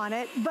vacuum on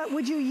it, but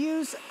would you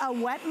use a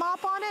wet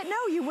mop on it?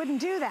 No, you wouldn't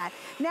do that.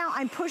 Now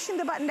I'm pushing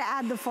the button to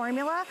add the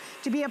formula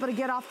to be able to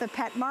get off the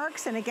pet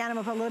marks. And again, I'm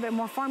gonna put a little bit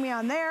more formula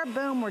on there.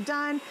 Boom, we're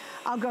done.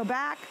 I'll go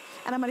back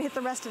and I'm gonna hit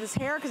the rest of this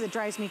hair because it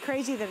drives me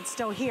crazy that it's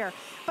still here.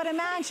 But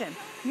imagine,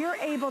 you're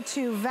able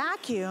to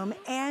vacuum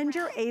and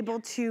you're able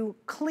to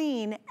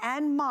clean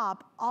and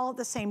mop all at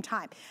the same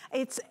time.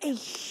 It's a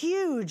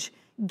huge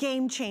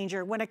game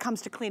changer when it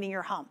comes to cleaning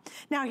your home.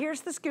 Now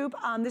here's the scoop.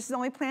 This is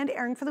only planned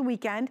airing for the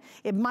weekend.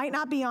 It might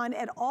not be on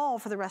at all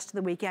for the rest of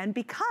the weekend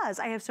because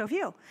I have so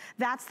few.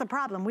 That's the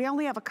problem. We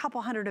only have a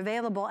couple hundred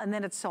available and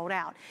then it's sold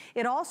out.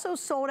 It also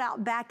sold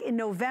out back in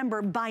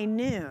November by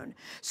noon.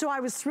 So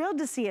I was thrilled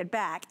to see it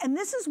back. And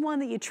this is one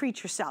that you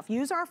treat yourself.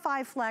 Use our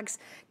 5 Flex,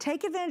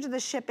 take advantage of the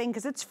shipping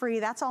because it's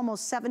free. That's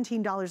almost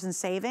 $17 in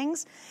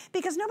savings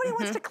because nobody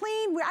wants to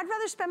clean. I'd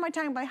rather spend my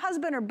time with my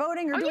husband or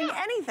boating or doing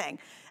anything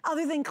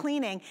other than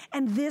cleaning.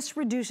 And this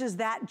reduces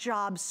that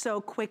job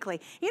so quickly.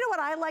 You know what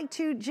I like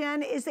too,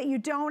 Jen, is that you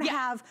don't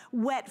have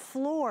wet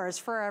floors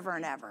forever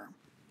and ever.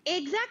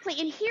 Exactly,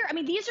 and here, I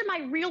mean, these are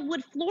my real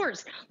wood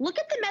floors. Look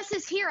at the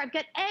messes here. I've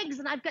got eggs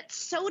and I've got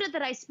soda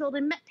that I spilled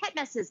in pet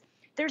messes.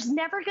 There's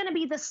never gonna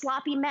be the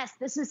sloppy mess.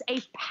 This is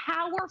a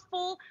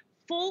powerful,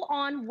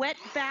 full-on wet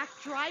back,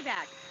 dry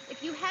back.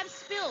 If you have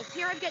spills,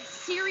 here I've got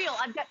cereal,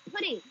 I've got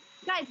pudding.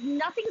 Guys,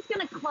 nothing's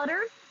gonna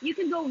clutter. You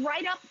can go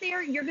right up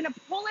there, you're gonna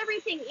pull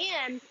everything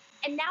in,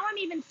 and now I'm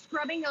even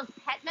scrubbing those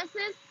pet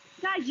messes.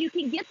 Guys, you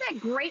can get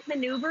that great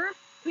maneuver.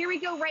 Here we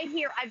go right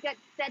here. I've got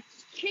that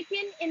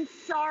chicken and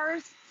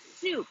SARS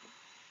soup.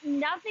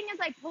 Nothing as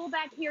I pull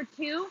back here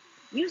too.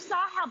 You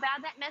saw how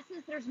bad that mess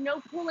is. There's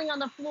no pooling on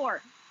the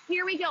floor.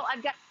 Here we go.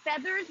 I've got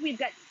feathers. We've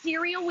got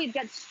cereal. We've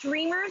got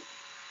streamers.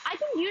 I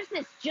can use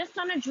this just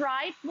on a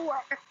dry floor,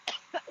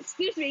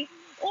 excuse me,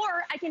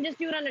 or I can just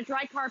do it on a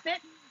dry carpet.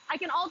 I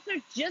can also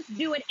just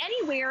do it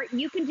anywhere.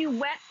 You can do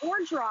wet or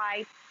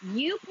dry.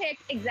 You pick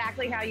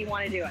exactly how you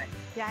want to do it.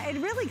 Yeah, it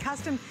really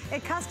custom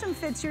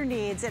fits your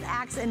needs. It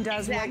acts and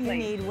does what you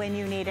need when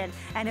you need it,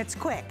 and it's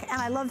quick.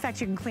 And I love the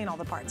fact you can clean all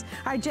the parts.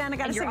 All right, Jen, I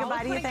gotta say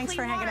goodbye to you. Thanks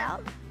for hanging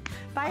out.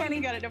 Bye, honey.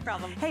 You got it, no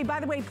problem. Hey, by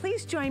the way,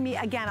 please join me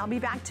again. I'll be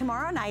back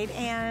tomorrow night,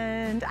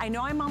 and I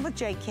know I'm on with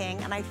Jay King,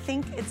 and I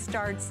think it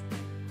starts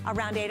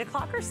around 8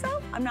 o'clock or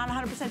so. I'm not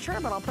 100% sure,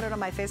 but I'll put it on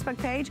my Facebook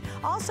page.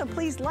 Also,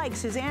 please like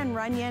Suzanne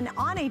Runyon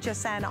on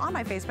HSN on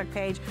my Facebook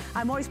page.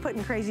 I'm always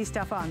putting crazy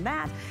stuff on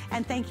that.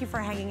 And thank you for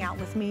hanging out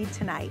with me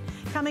tonight.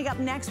 Coming up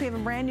next, we have a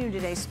brand new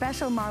Today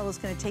Special. Marla's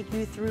gonna take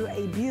you through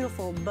a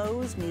beautiful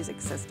Bose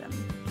music system.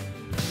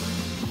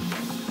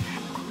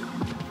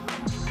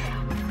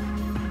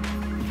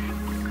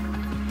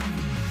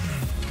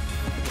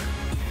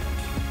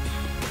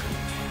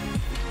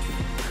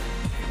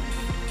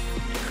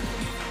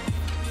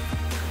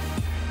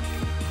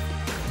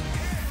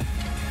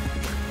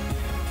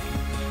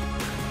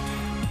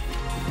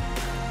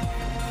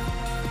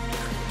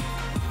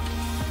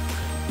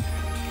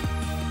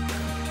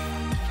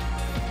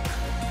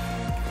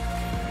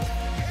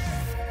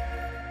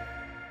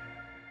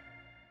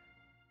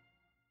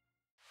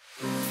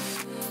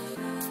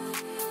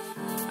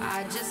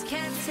 just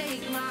can't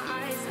take my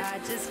eyes, I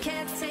just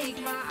can't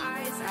take my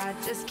eyes, I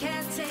just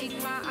can't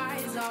take my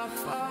eyes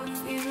off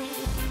of you.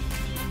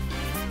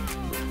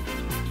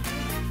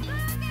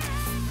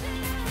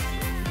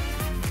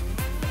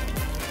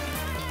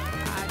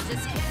 I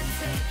just can't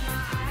take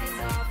my eyes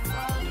off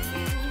of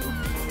you.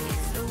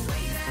 It's the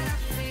way that I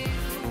feel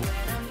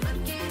when I'm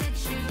looking at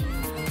you,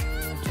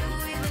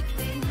 doing the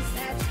things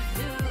that you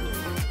do.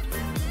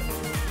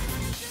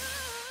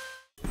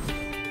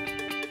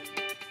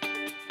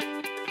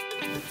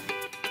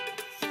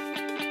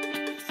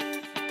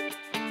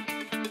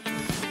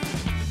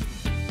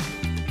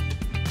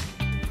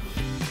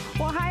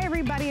 Well, hi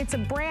everybody. It's a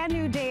brand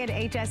new day at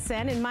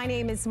HSN and my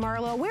name is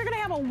Marlo. We're gonna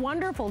have a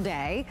wonderful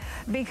day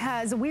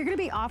because we're gonna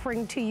be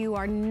offering to you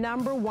our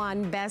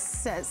 #1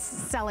 best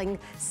selling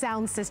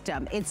sound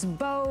system. It's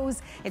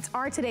Bose, it's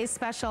our today's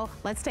special.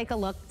 Let's take a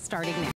look starting now.